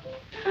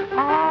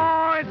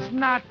 Oh, it's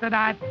not that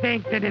I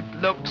think that it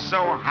looks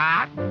so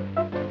hot,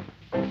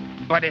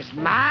 but it's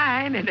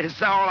mine and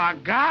it's all I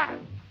got.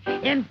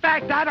 In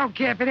fact, I don't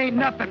care if it ain't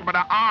nothing but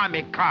an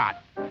army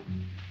cot.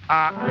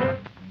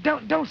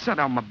 Don't sit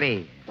on my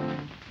bed.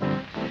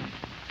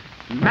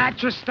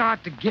 Mattress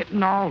start to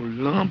getting all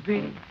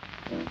lumpy.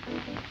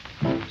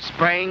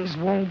 Springs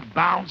won't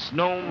bounce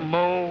no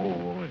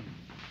more.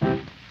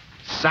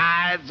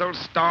 Sides will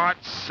start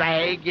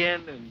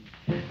sagging and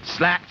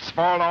slats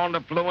fall on the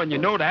floor, and you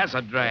know that's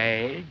a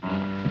drag.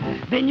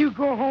 Then you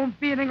go home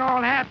feeling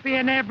all happy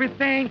and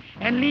everything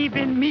and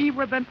leaving me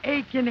with an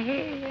aching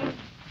head.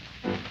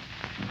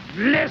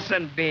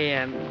 Listen,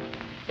 Ben,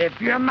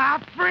 if you're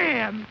my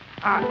friend,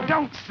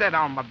 don't sit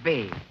on my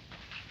bed.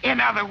 In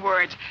other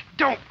words,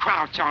 don't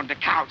crouch on the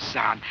couch,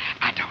 son.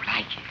 I don't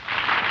like it.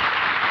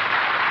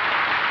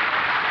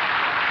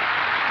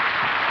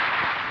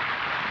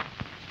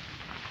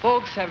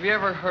 Folks, have you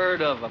ever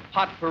heard of a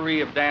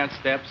potpourri of dance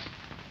steps?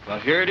 Well,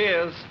 here it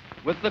is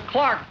with the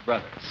Clark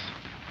Brothers.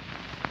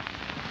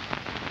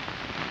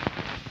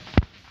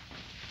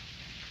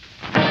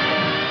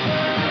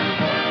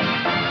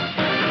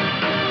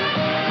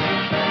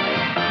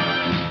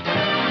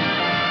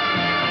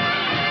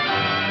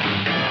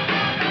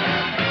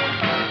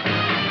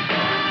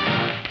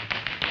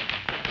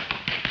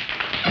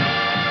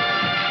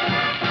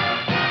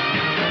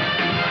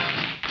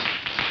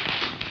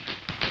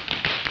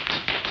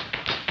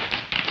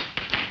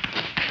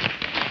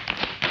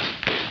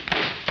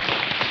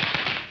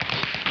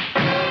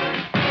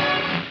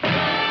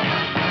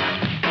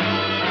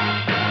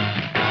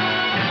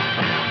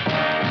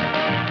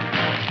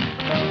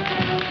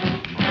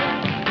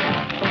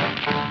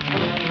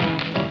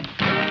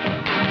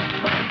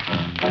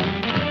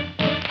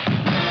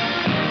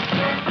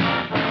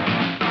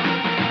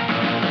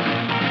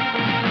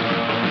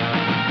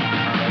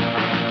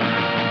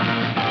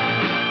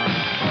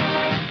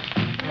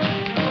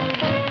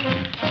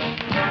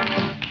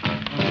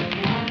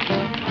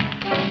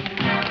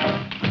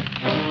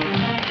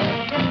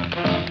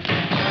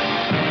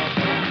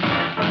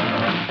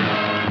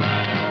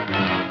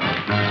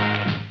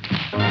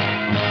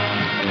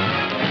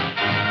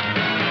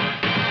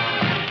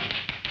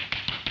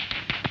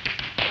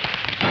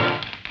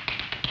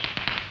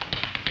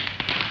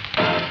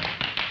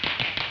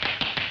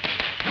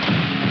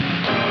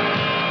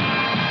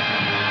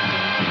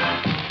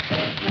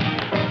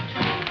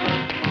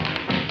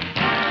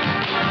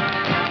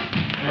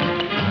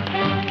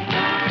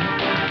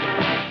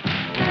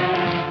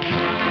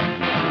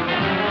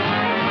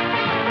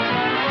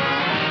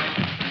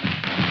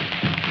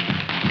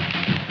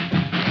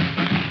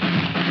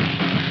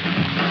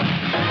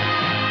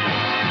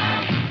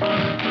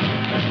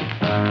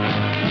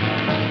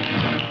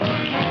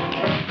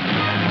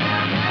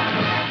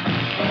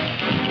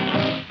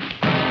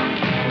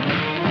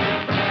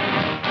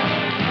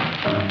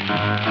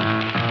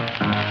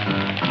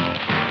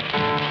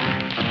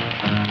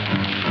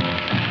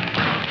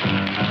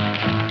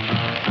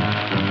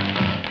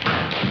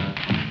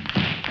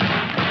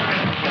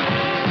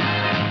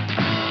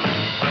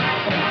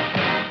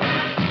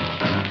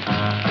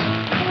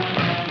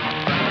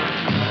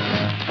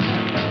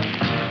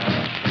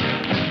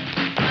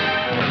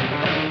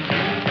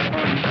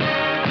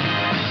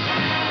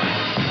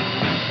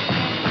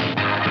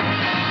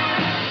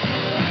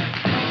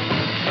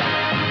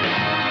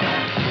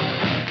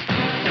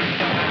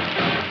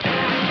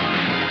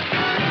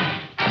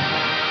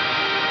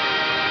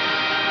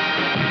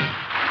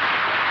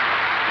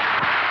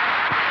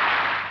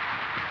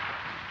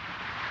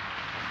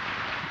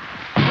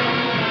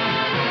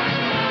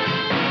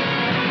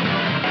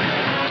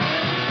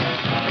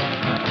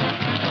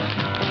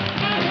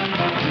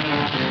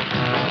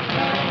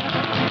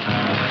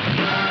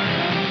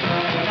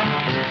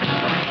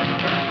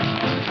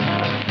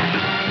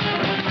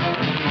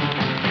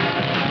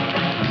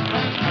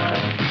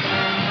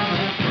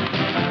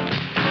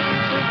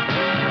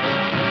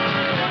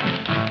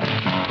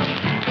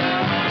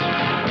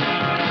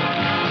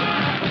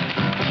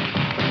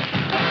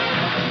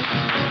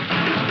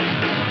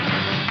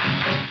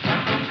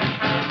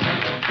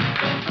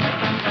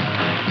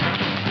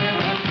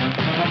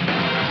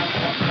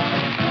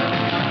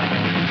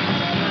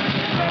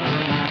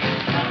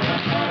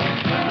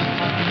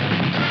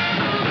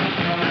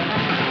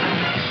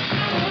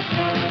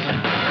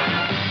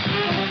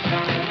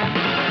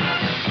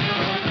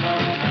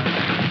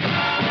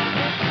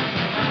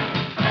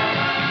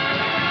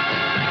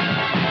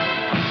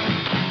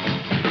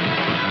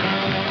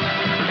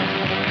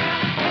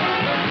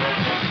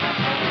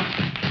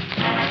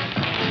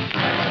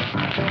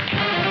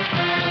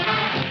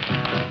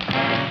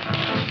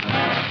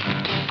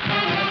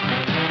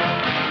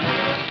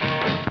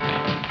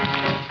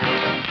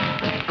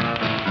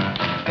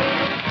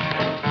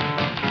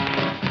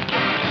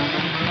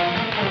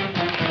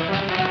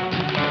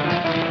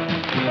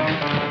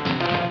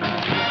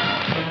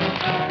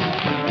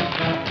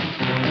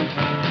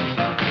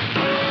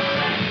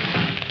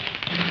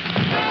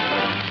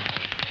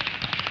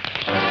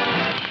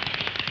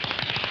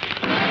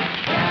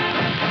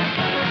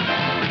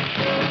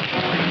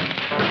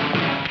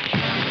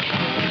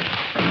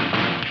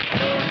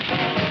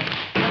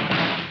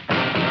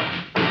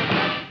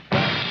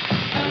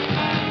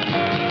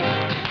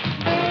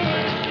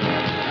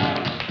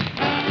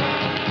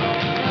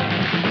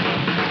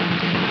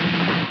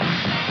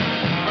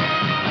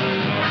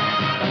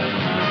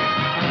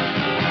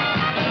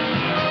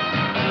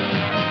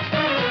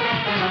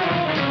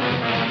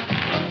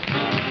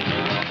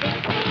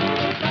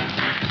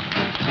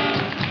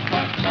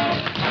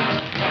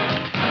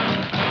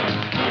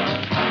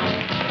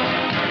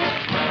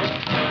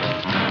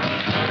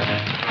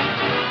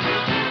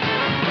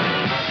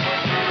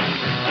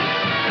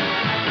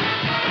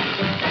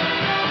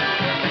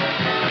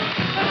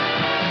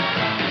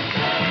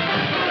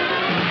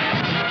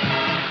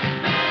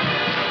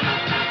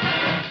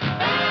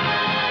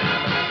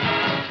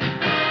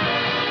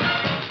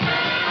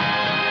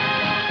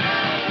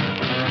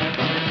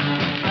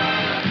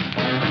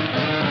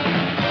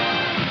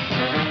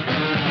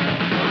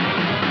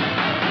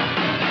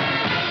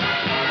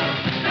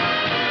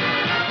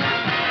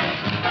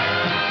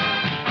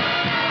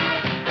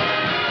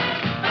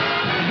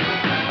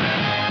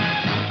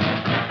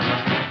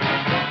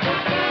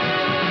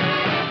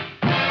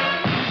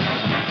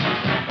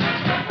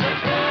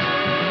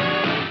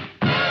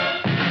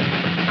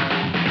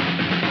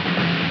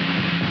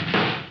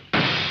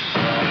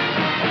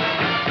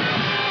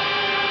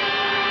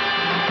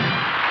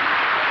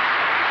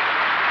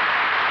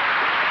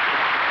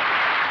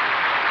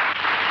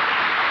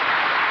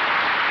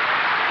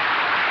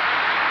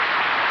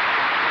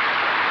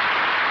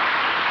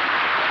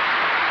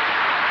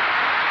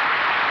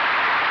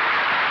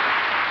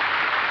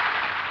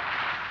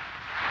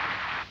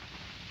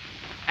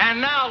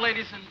 now,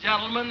 ladies and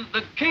gentlemen,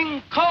 the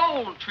King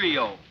Cole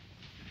Trio.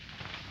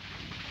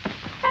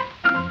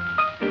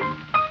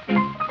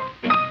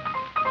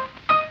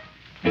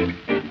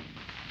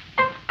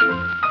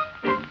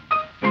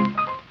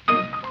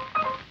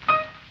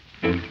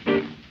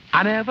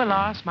 I never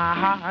lost my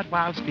heart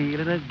while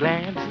stealing a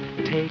glance,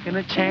 taking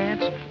a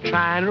chance,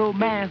 trying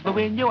romance. But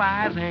when your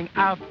eyes hang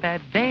out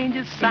that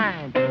danger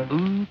sign,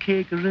 ooh,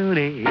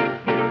 kick-a-rooney.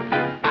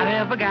 I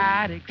never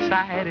got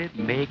excited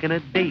making a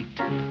date,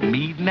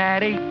 meeting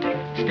at 8,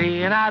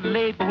 staying out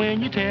late. But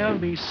when you tell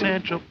me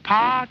Central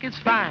Park is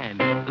fine,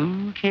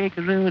 ooh,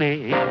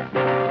 kick-a-rooney.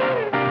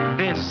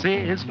 This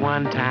is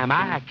one time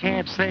I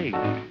can't say.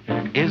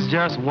 It's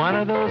just one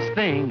of those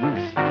things.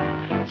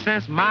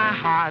 Since my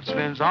heart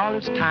spends all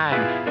its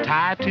time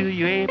tied to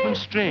your apron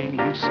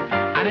strings,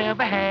 I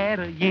never had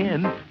a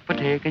yen for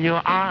taking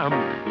your arm,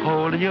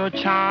 holding your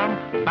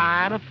charm,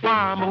 buying a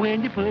farm. But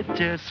when you put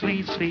your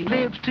sweet, sweet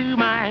lips to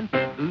mine,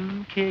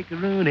 ooh,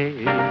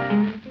 kick-a-rooney.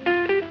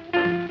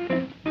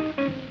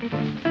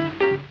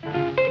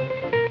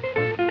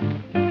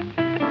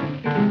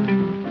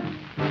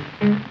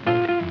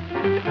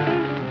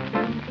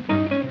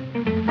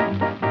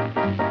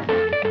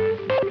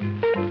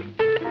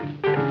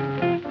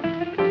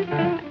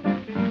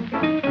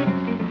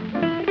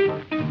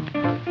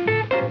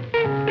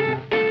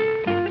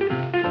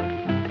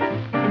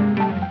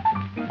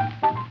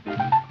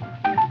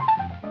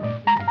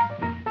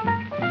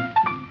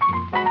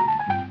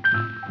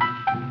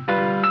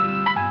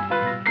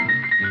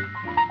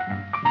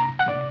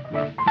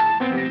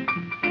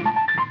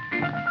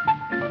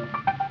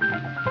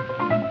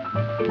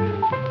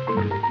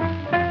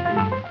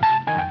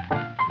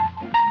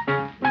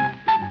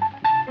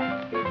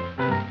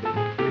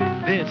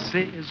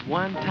 This is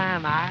one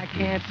time I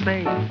can't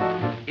say.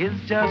 It's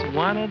just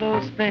one of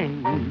those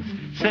things.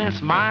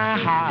 Since my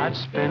heart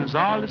spends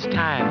all its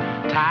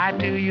time tied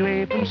to your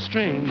apron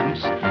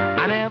strings,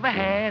 I never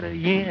had a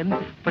yen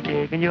for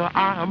taking your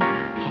arm,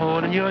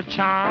 holding your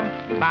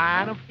charm,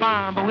 buying a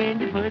farm. But when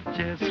you put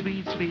your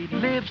sweet, sweet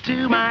lips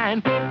to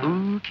mine,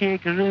 ooh,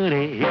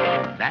 kick-a-rooney,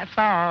 that's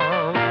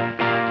all.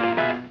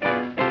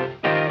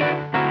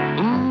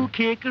 Ooh,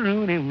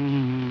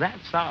 kick-a-rooney,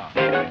 that's all.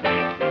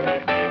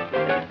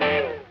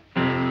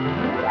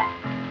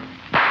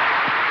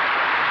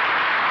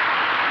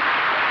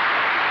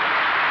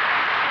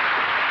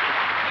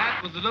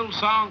 Was a little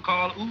song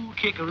called Ooh,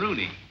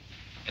 Kick-a-Rooney.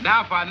 And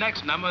now for our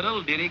next number, a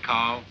little ditty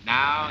called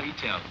Now He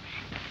Tells Me.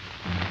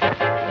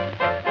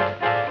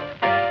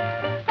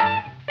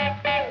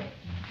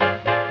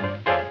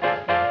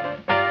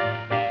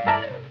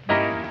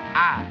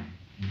 I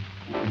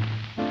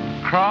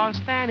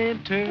crossed an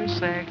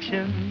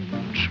intersection,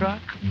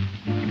 truck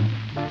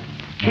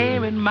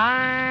came in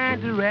my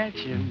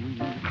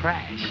direction,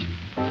 crash.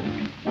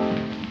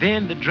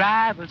 Then the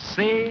driver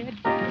said,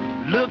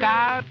 look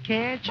out,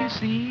 can't you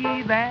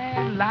see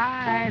that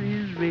light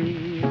is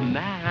red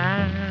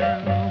now?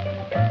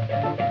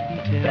 He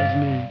tells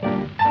me.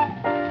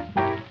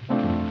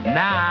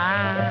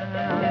 Now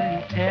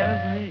he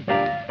tells me.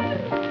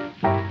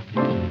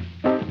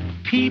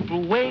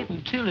 People wait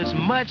until it's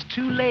much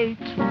too late.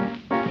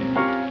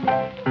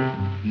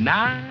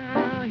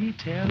 Now he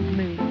tells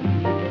me.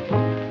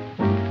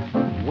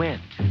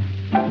 Went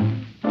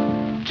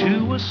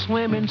to a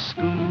swimming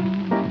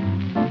school,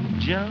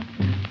 jumped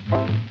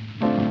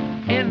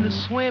in the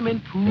swimming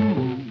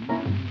pool,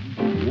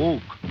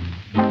 woke,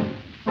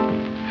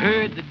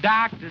 heard the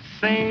doctor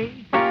say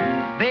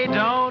they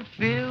don't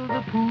fill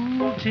the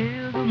pool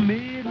till the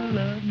middle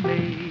of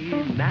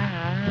May.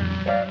 Now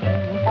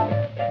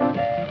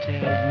he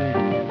tells me.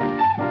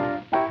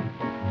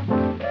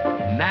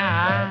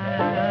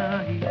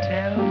 Now he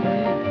tells me.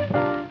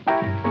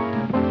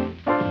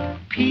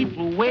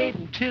 People wait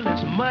until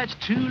it's much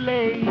too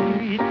late.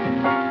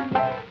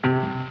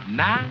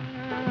 Now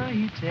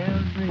he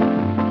tells me.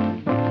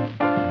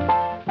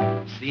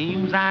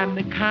 Seems I'm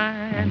the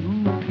kind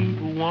who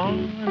people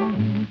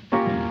want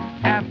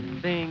after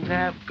things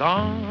have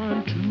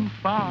gone too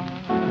far.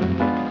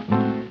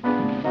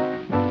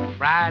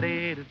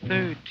 Friday the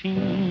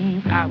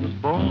 13th, I was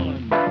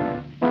born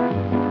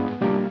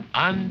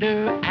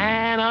under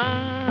an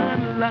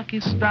unlucky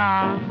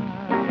star.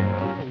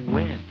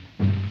 Went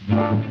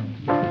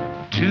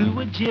to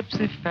a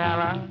gypsy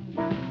fella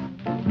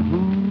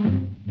who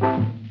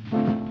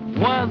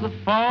was a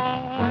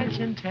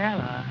fortune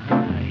teller.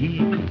 He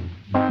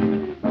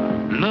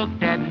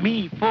looked at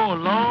me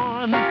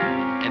forlorn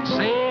and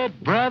said,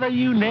 brother,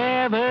 you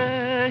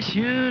never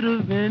should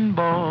have been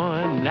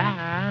born.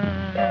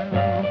 Now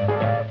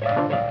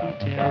he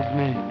tells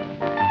me.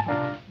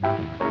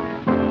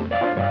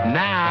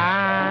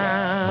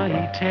 Now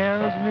he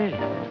tells me.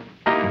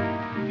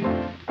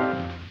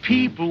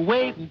 People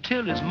wait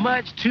until it's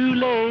much too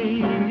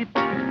late.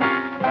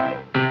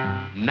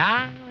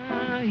 Now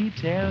he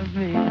tells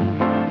me.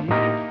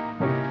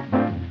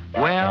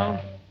 Well,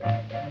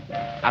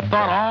 I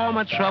thought all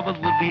my troubles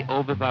would be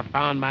over if I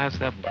found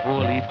myself a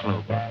four-leaf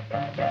clover.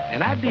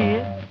 And I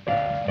did.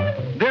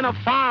 Then a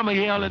farmer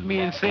yelled at me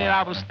and said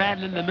I was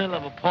standing in the middle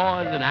of a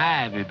poison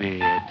ivy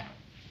bed.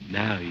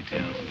 Now he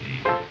tells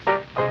me.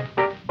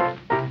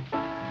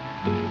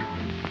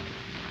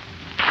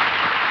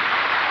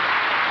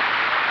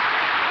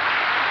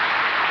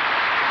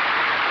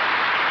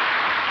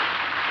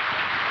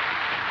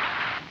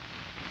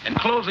 And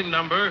closing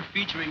number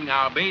featuring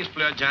our bass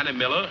player, Johnny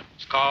Miller,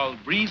 is called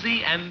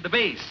Breezy and the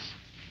Bass.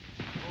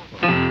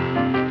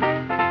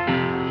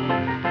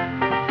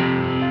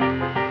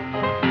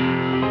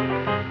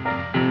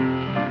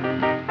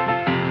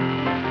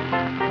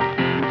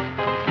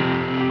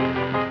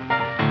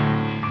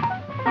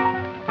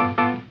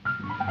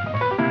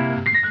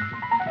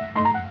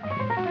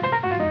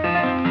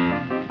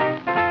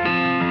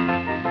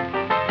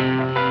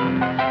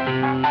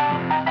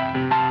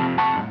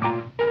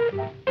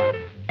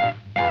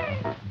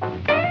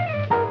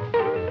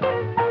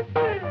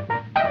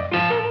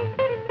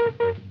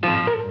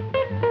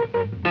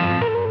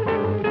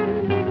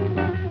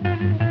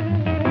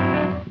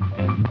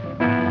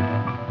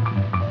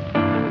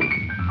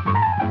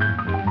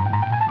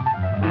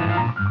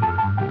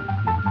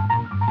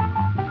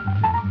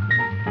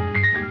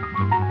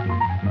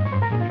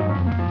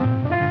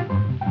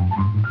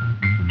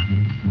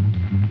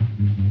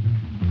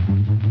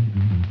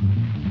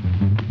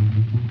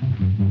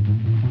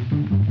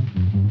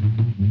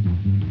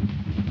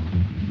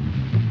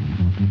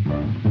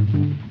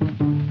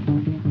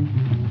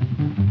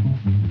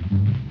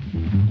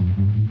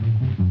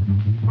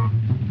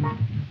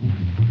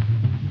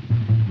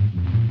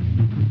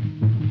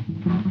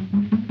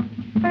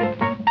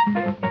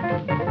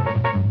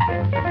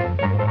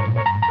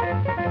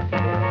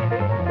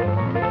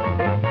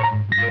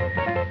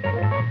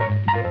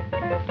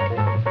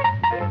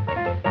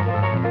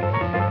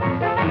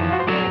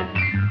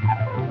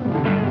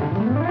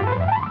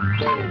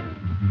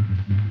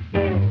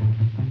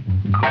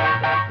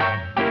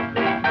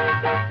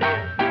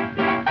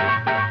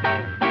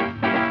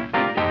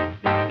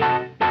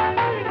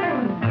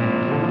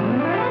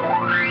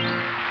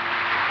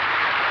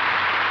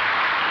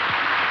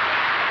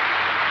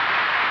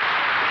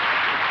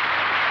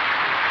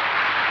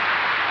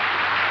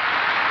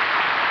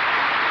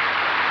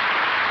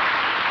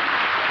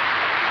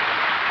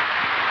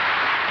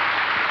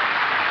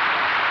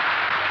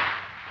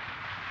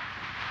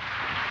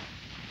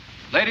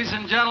 Ladies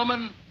and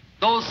gentlemen,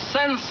 those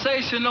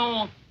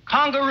sensational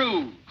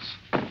Congaroos.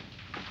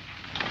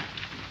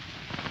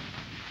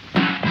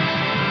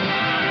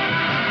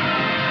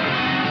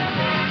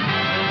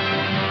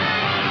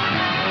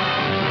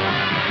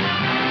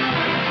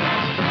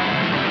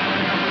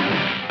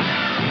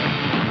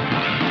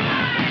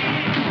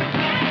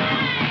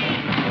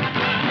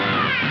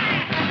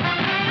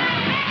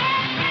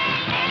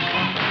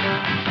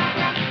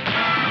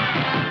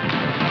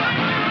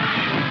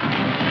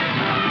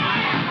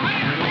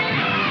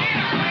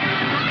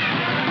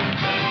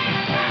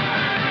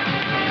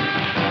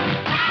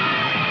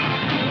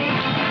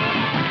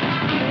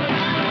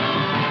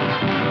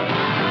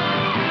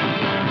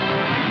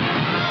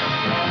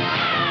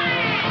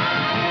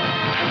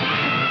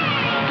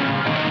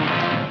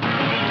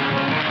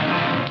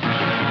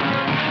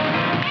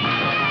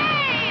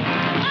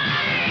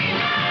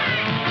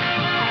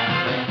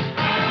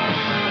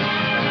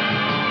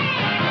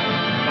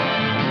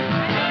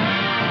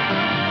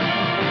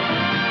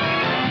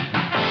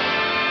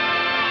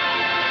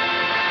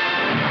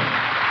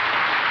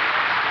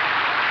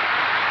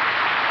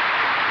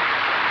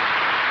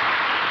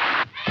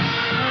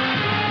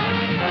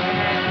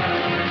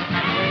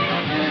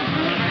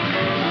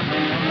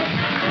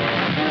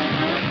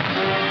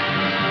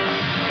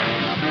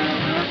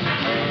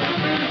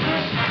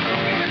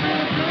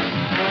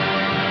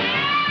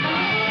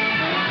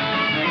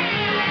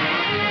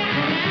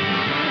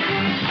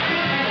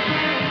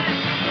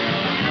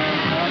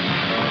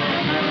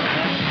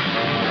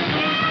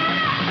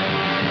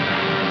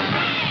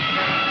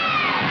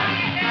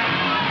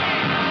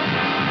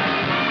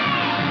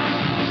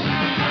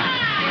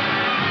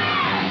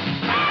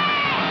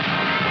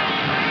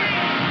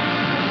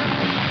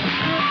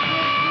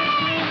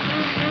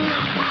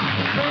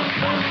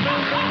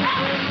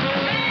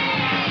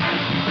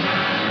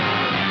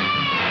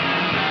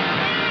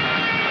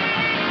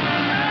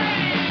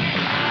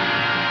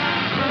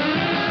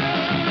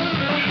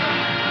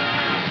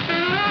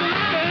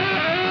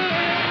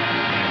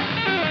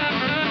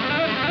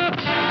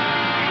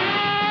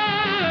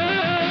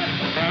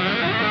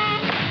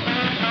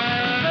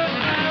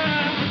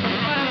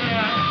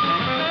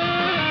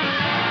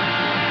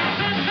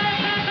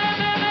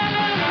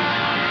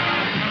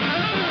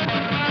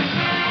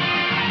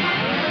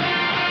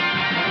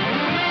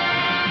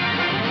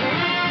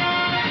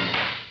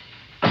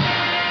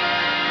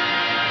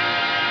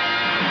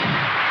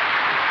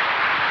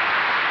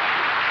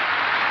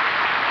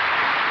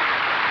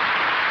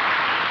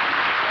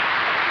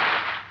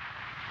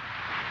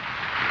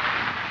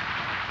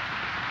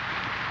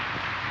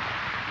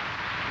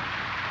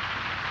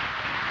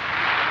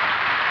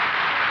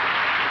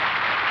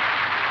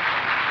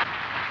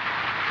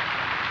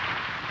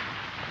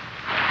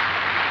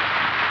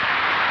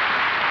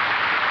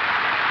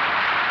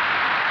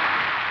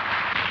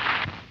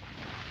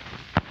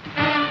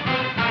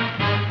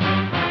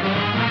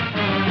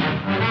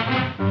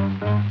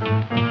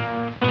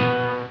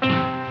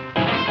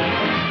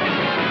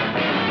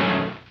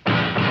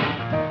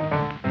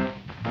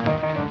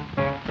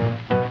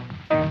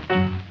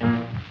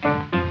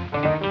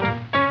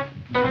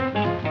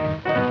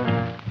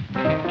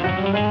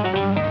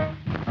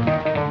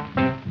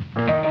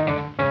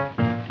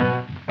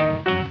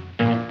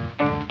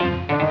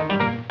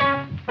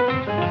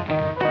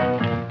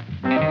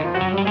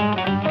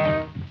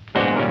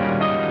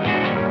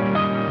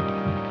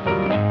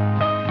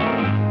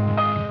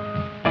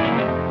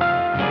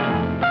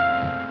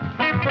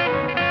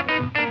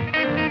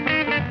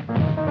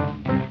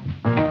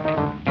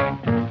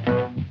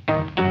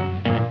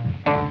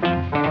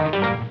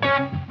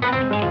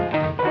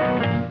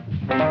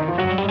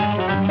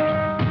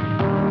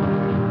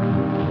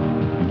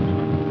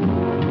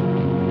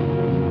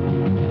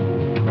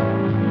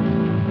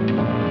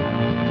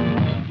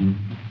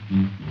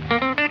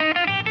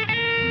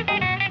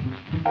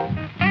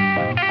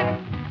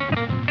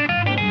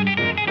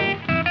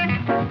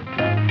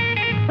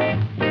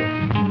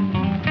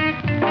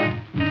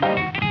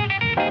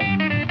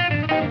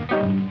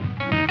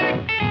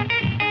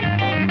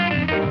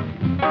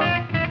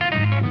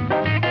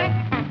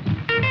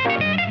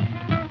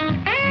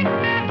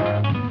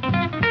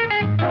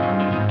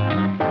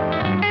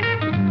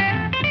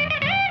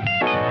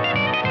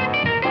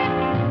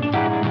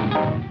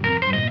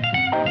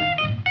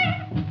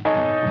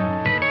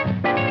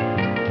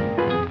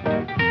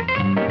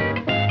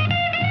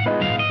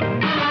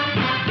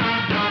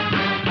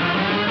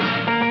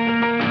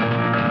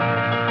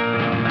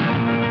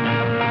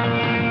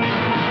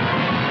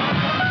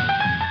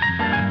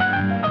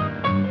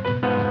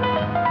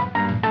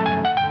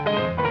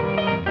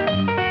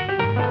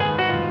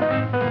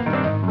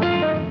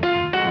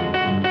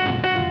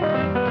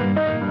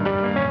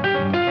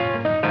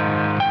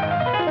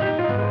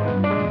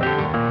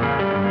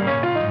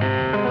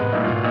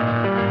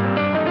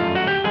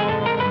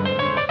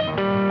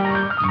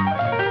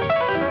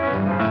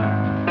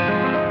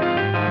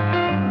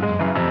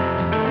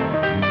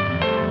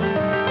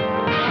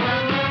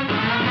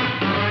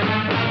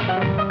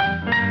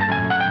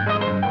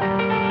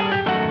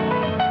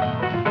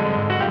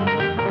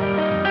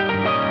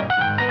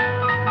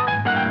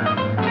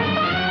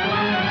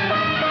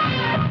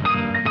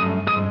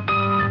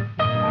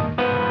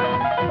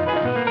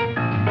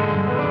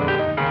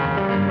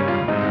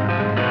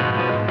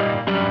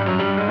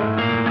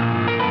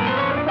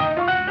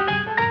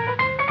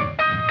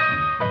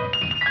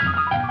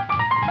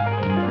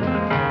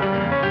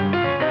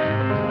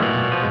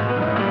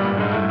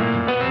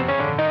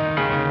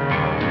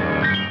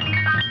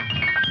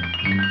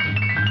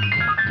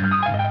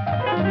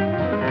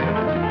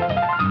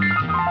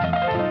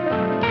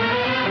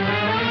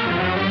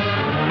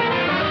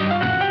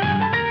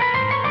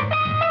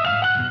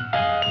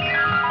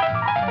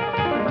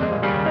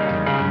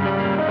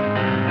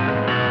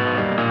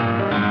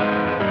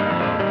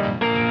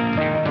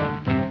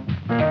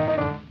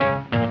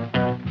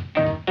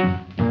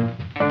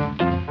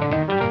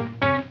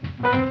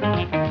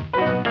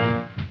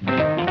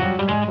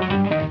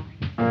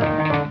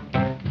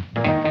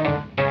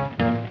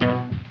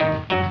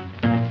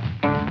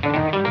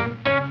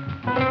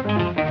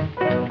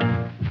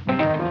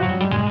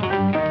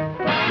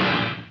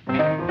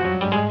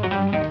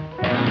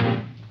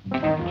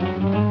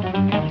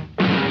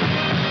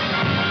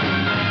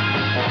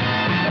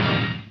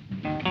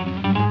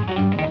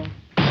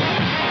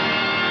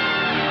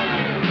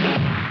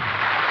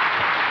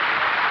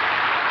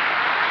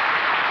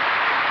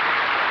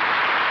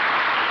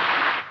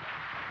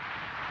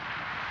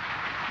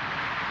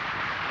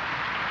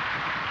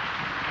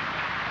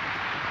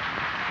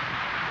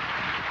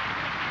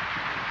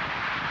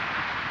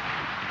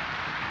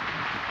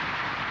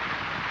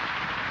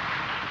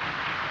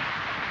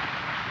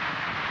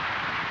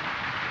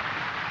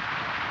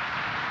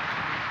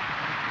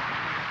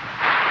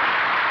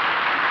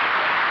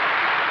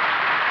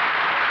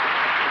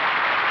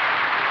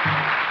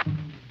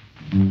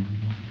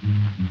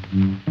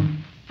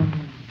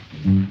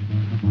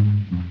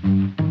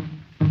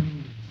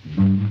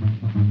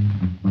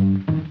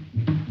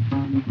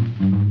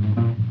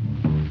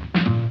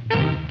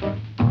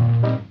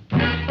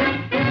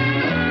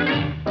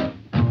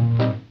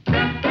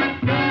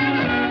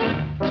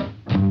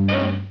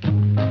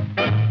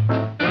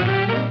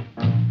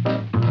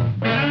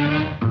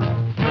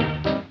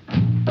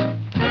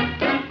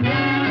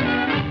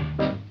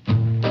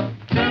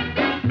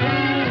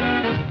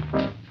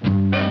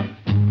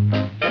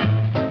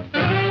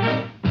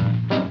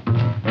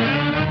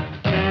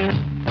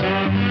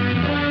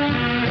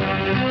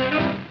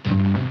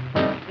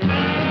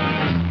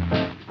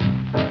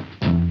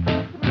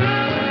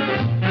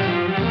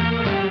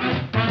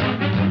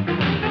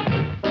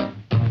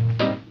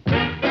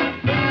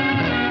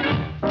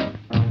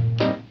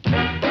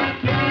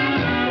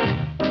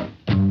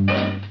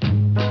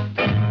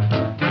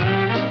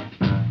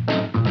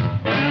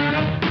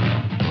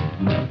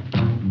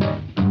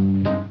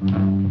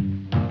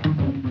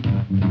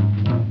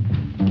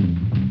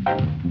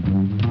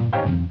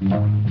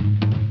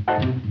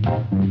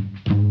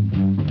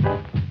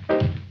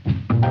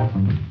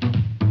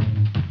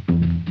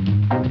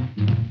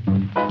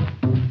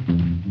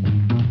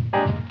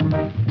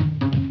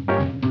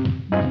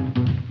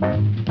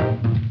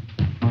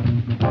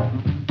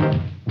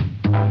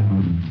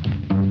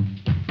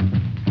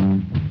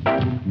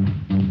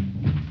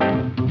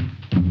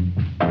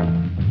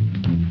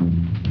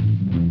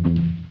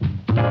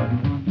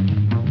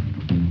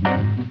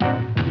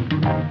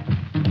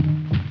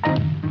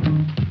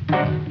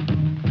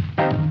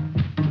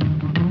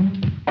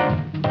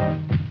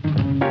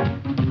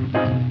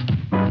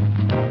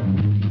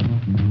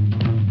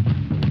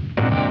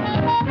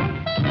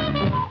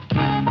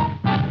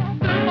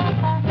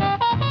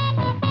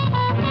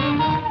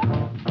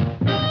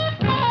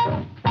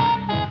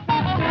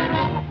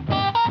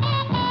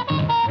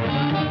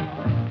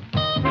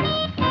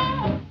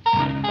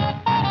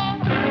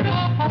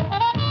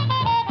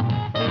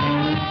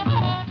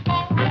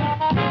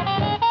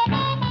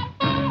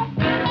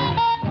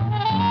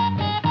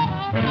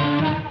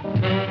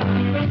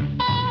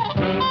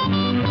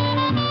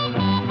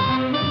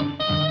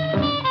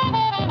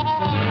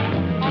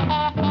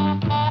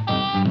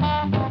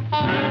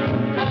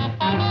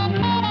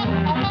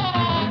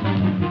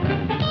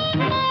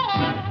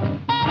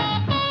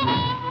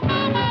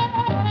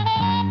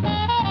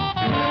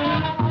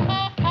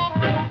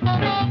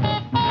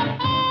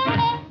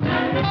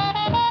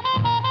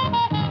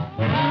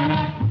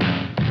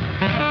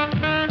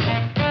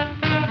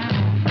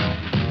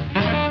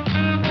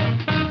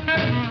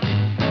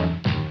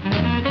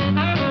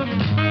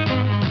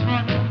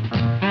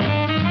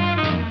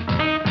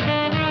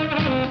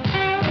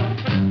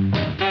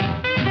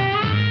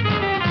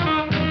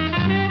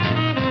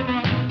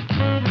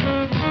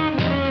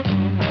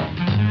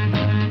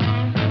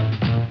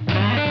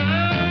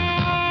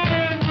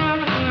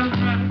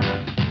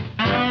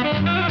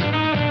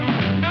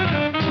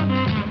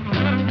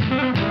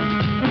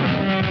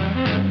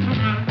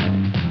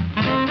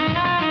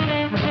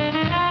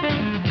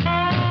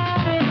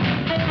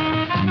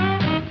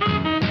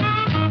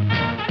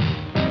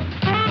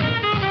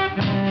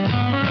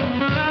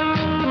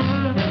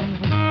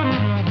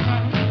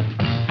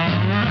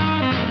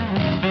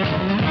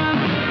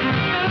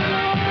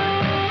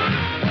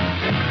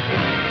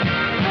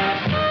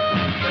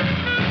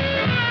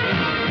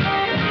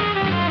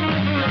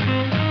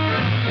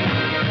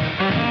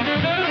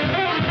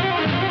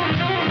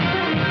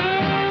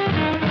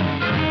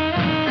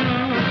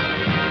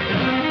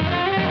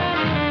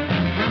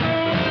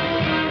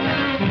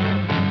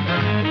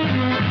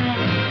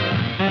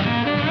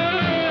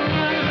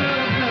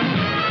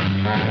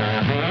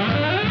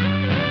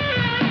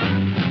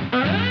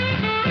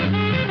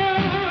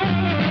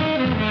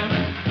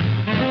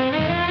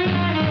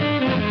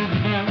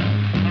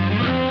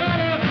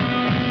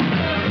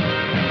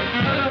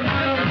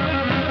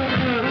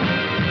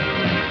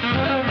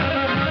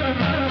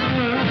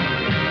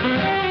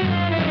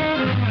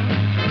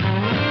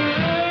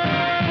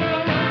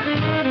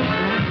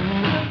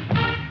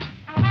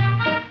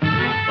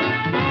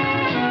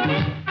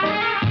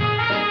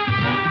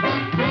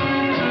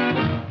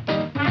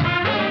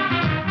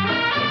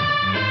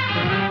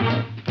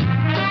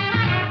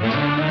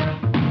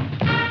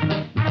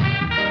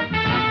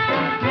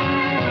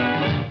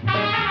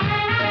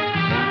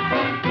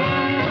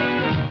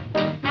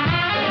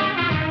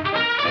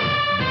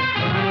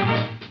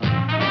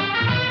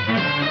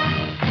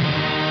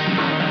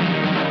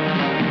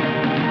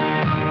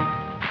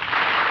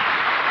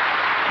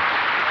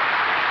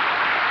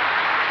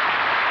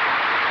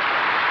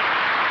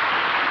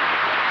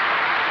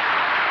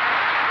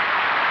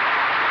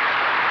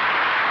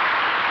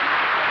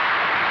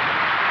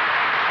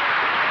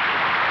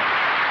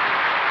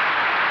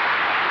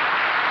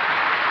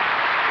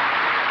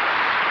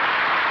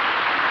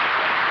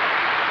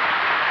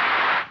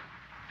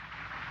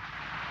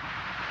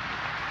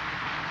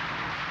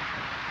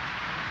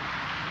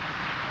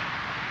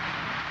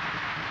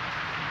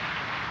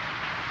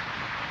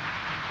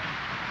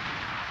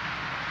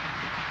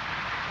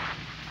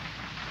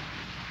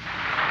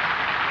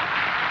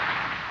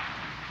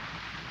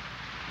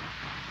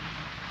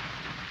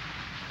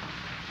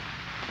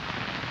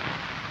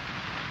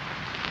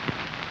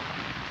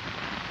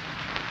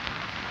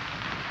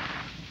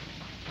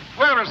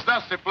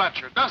 Dusty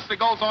Fletcher? Dusty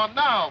goes on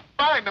now.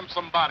 Find him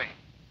somebody.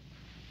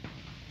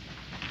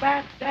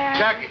 But,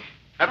 Jackie,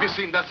 have you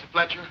seen Dusty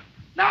Fletcher?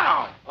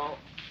 No. Oh.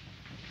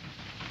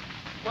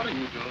 What are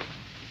you doing?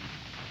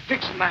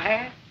 Fixing my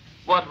hair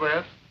What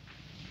with?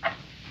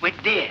 with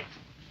this.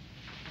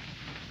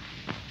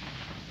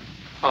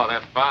 Oh,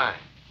 that's fine.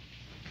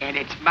 And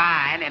it's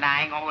mine, and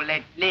I ain't gonna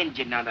let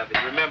Ninja none of it.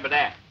 Remember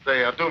that.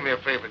 Say, do me a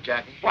favor,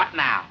 Jackie. What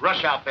now?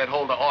 Rush out there and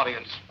hold the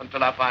audience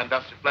until I find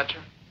Dusty Fletcher.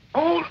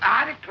 Hold,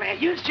 I declare,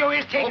 you sure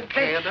is taking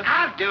Okay, place. then.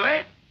 I'll do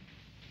it.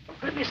 For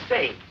goodness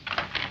sake.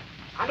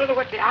 I don't know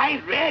what I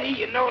ain't ready,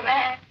 you know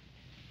that.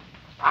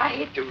 I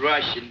hate to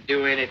rush and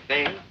do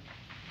anything.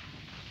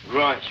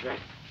 Rush, right?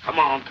 Come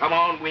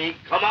on, Wig,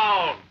 come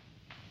on.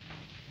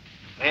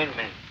 Wait a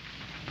minute.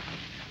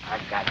 I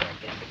got it. I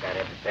guess I got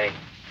everything.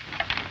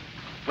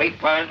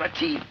 Wait, where's my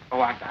teeth? Oh,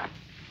 I got it.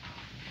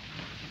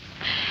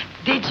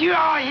 Did you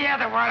all hear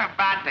the one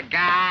about the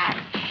guy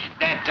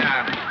that,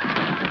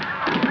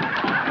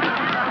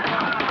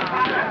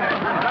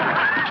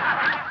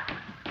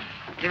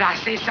 Did I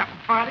say something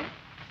funny?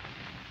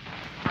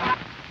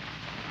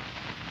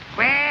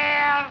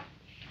 Well,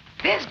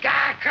 this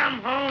guy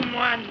come home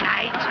one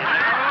night, you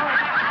know,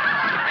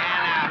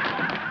 and,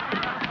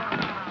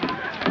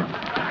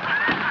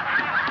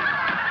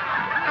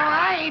 no,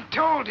 I ain't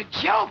told a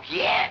joke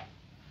yet.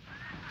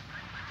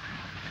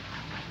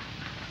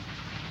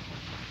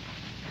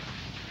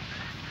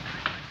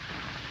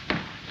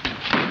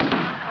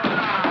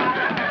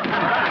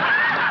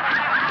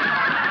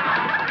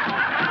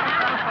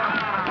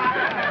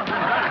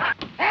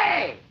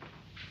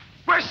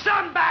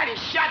 Somebody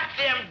shut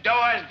them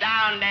doors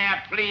down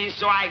there, please,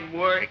 so I can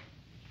work.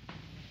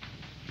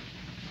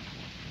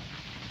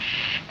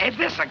 And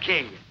this'll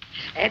kill you.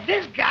 And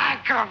this guy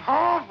come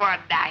home one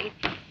night,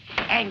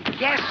 and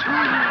guess who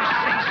you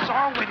say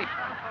saw with him?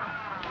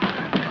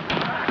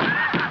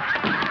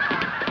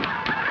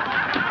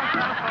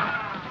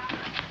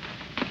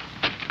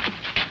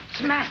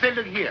 Say,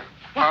 look here.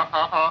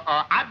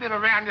 I've been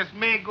around this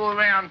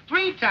merry-go-round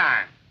 3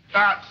 times.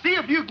 See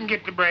if you can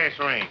get the brass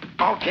ring.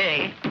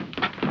 Okay.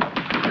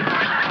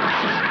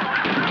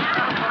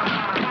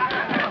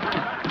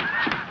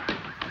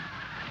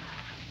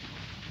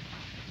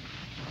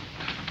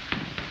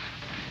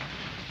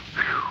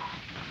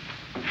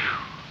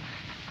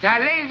 Now,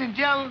 ladies and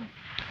gentlemen,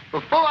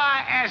 before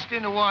I ask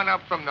anyone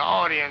up from the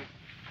audience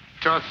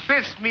to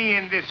assist me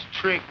in this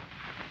trick,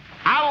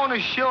 I want to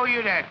show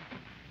you that,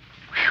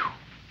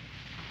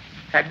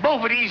 that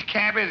both of these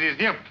cabins is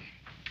empty.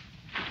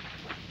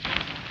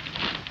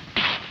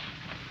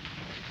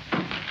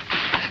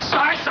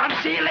 Sorry, son.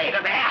 See you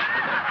later, man.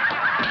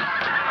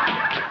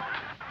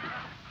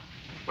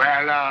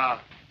 Well,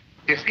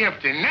 it's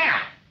empty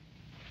now.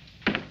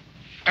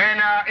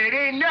 And it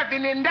ain't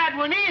nothing in that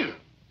one either.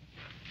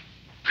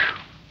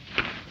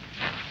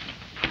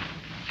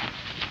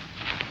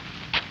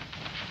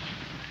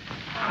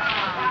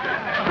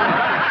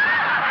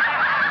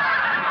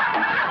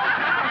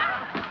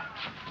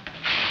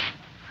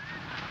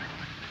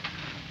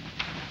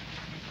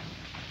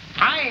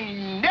 I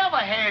ain't never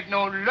had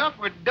no luck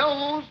with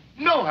those,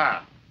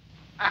 nohow.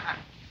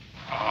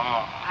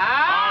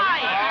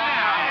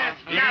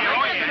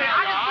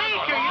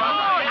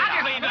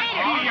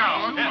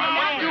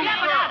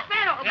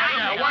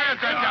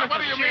 What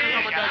do you mean?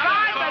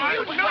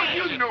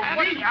 You know me.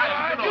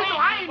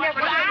 I ain't never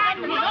lied.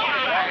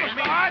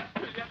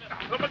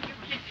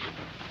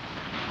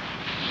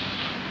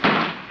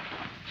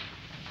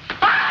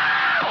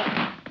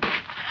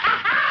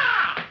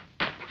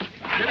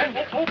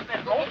 Open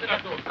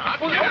that door.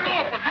 Get it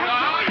open,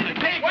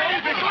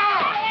 where's the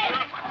glass?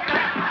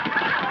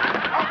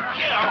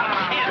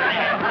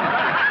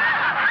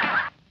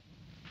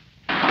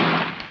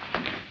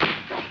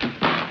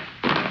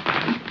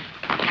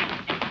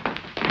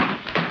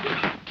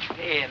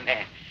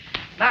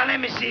 Now, let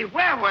me see.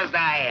 Where was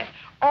I at?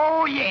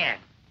 Oh, yeah.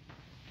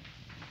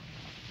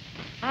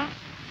 Huh?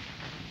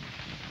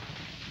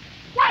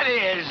 What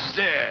is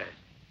this?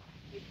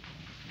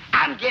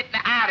 I'm getting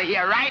out of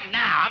here right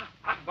now.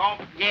 I'm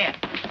going, yeah.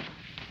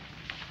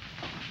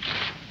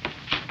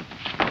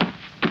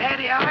 There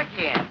they are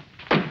again.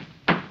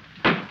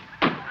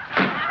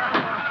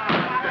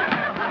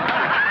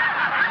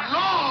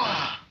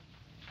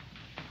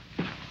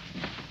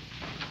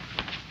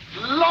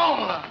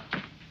 Lola!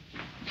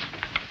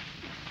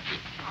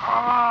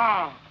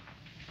 Oh.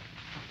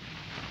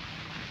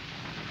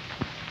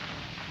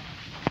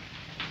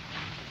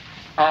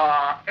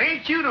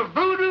 Ain't you the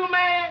voodoo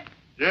man?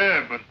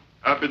 Yeah, but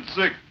I've been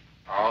sick.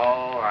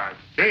 Oh, I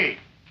see.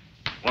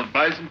 Want to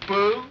buy some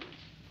food?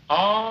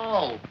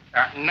 Oh,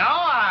 no,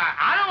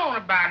 I don't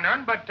want to buy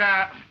none, but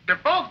the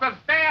folks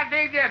upstairs,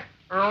 they just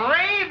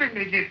raving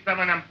to get some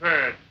of them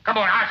pearls. Come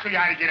on, I'll show you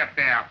how to get up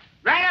there.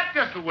 Right up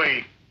this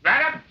way.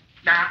 Right up.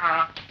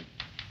 Now,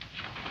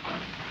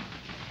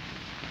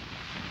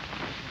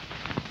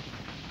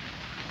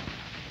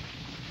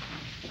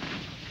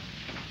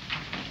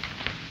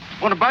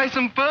 Want to buy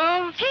some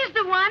food? He's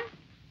the one.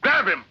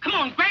 Grab him. Come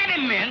on, grab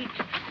him, men.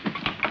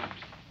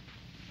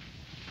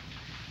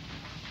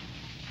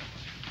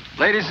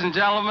 Ladies and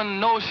gentlemen,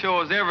 no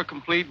show is ever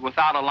complete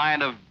without a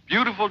line of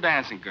beautiful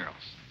dancing girls.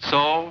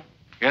 So,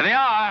 here they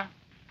are.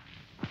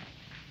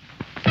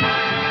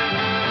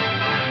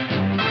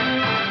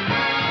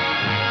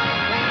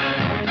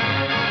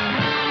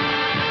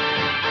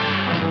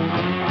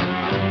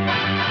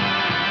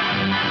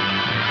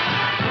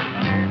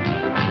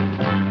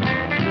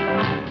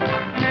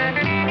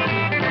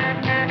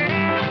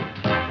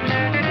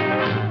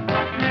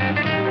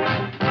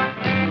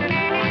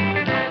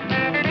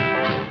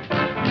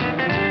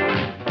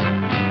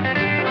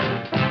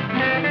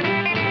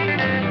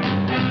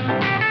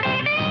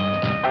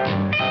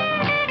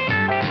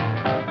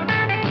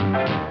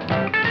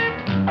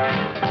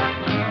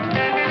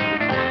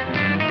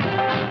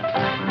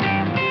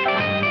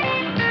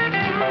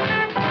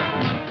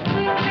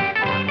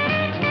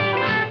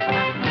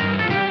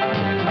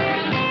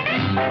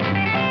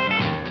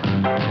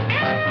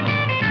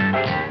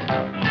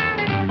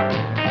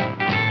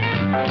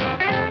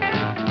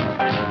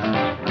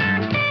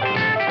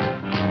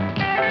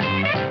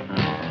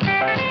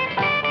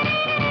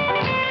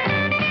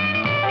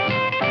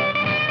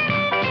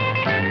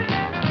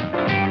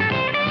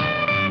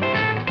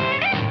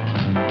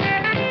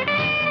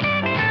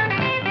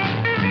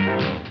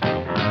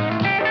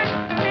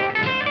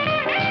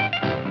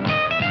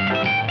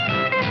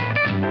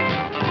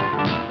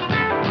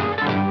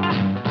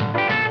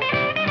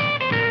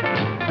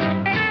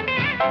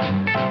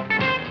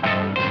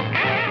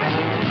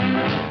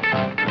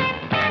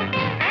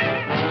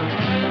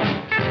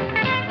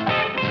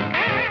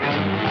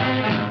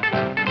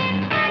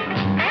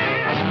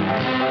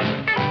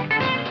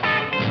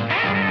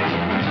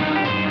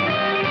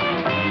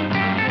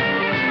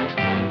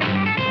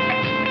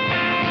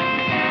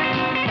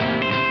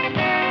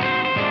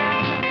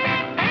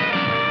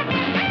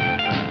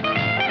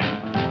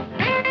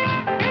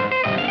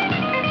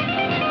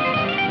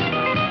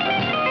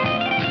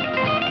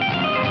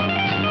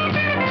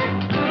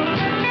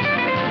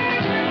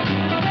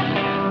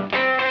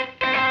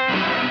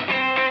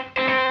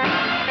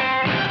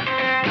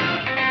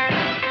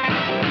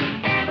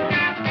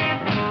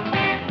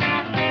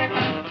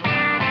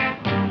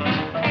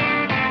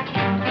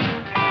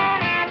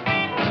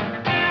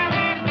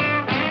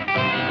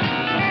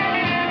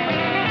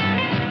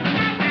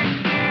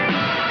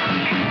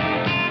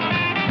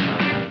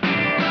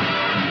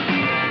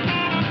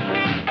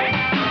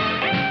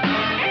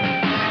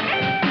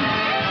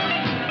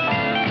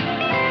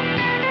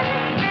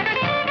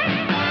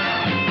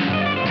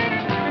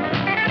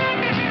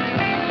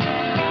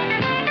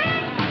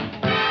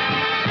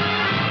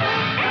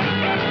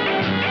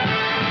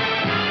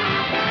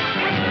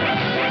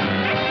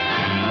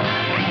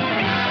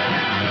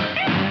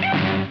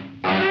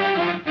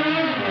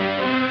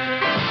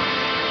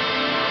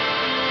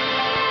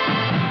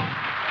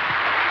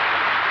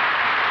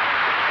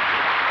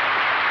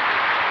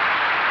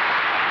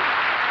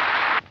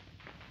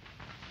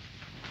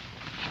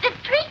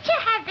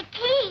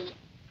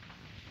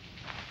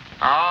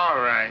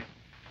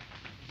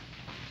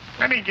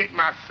 Let me get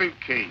my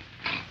suitcase.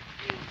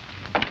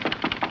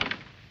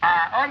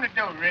 On the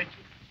door, Richard.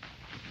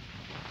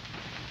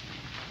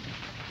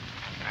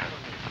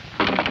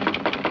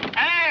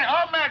 Hey,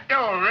 open that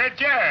door,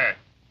 Richard.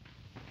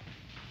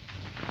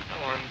 I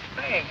don't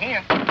understand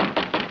him.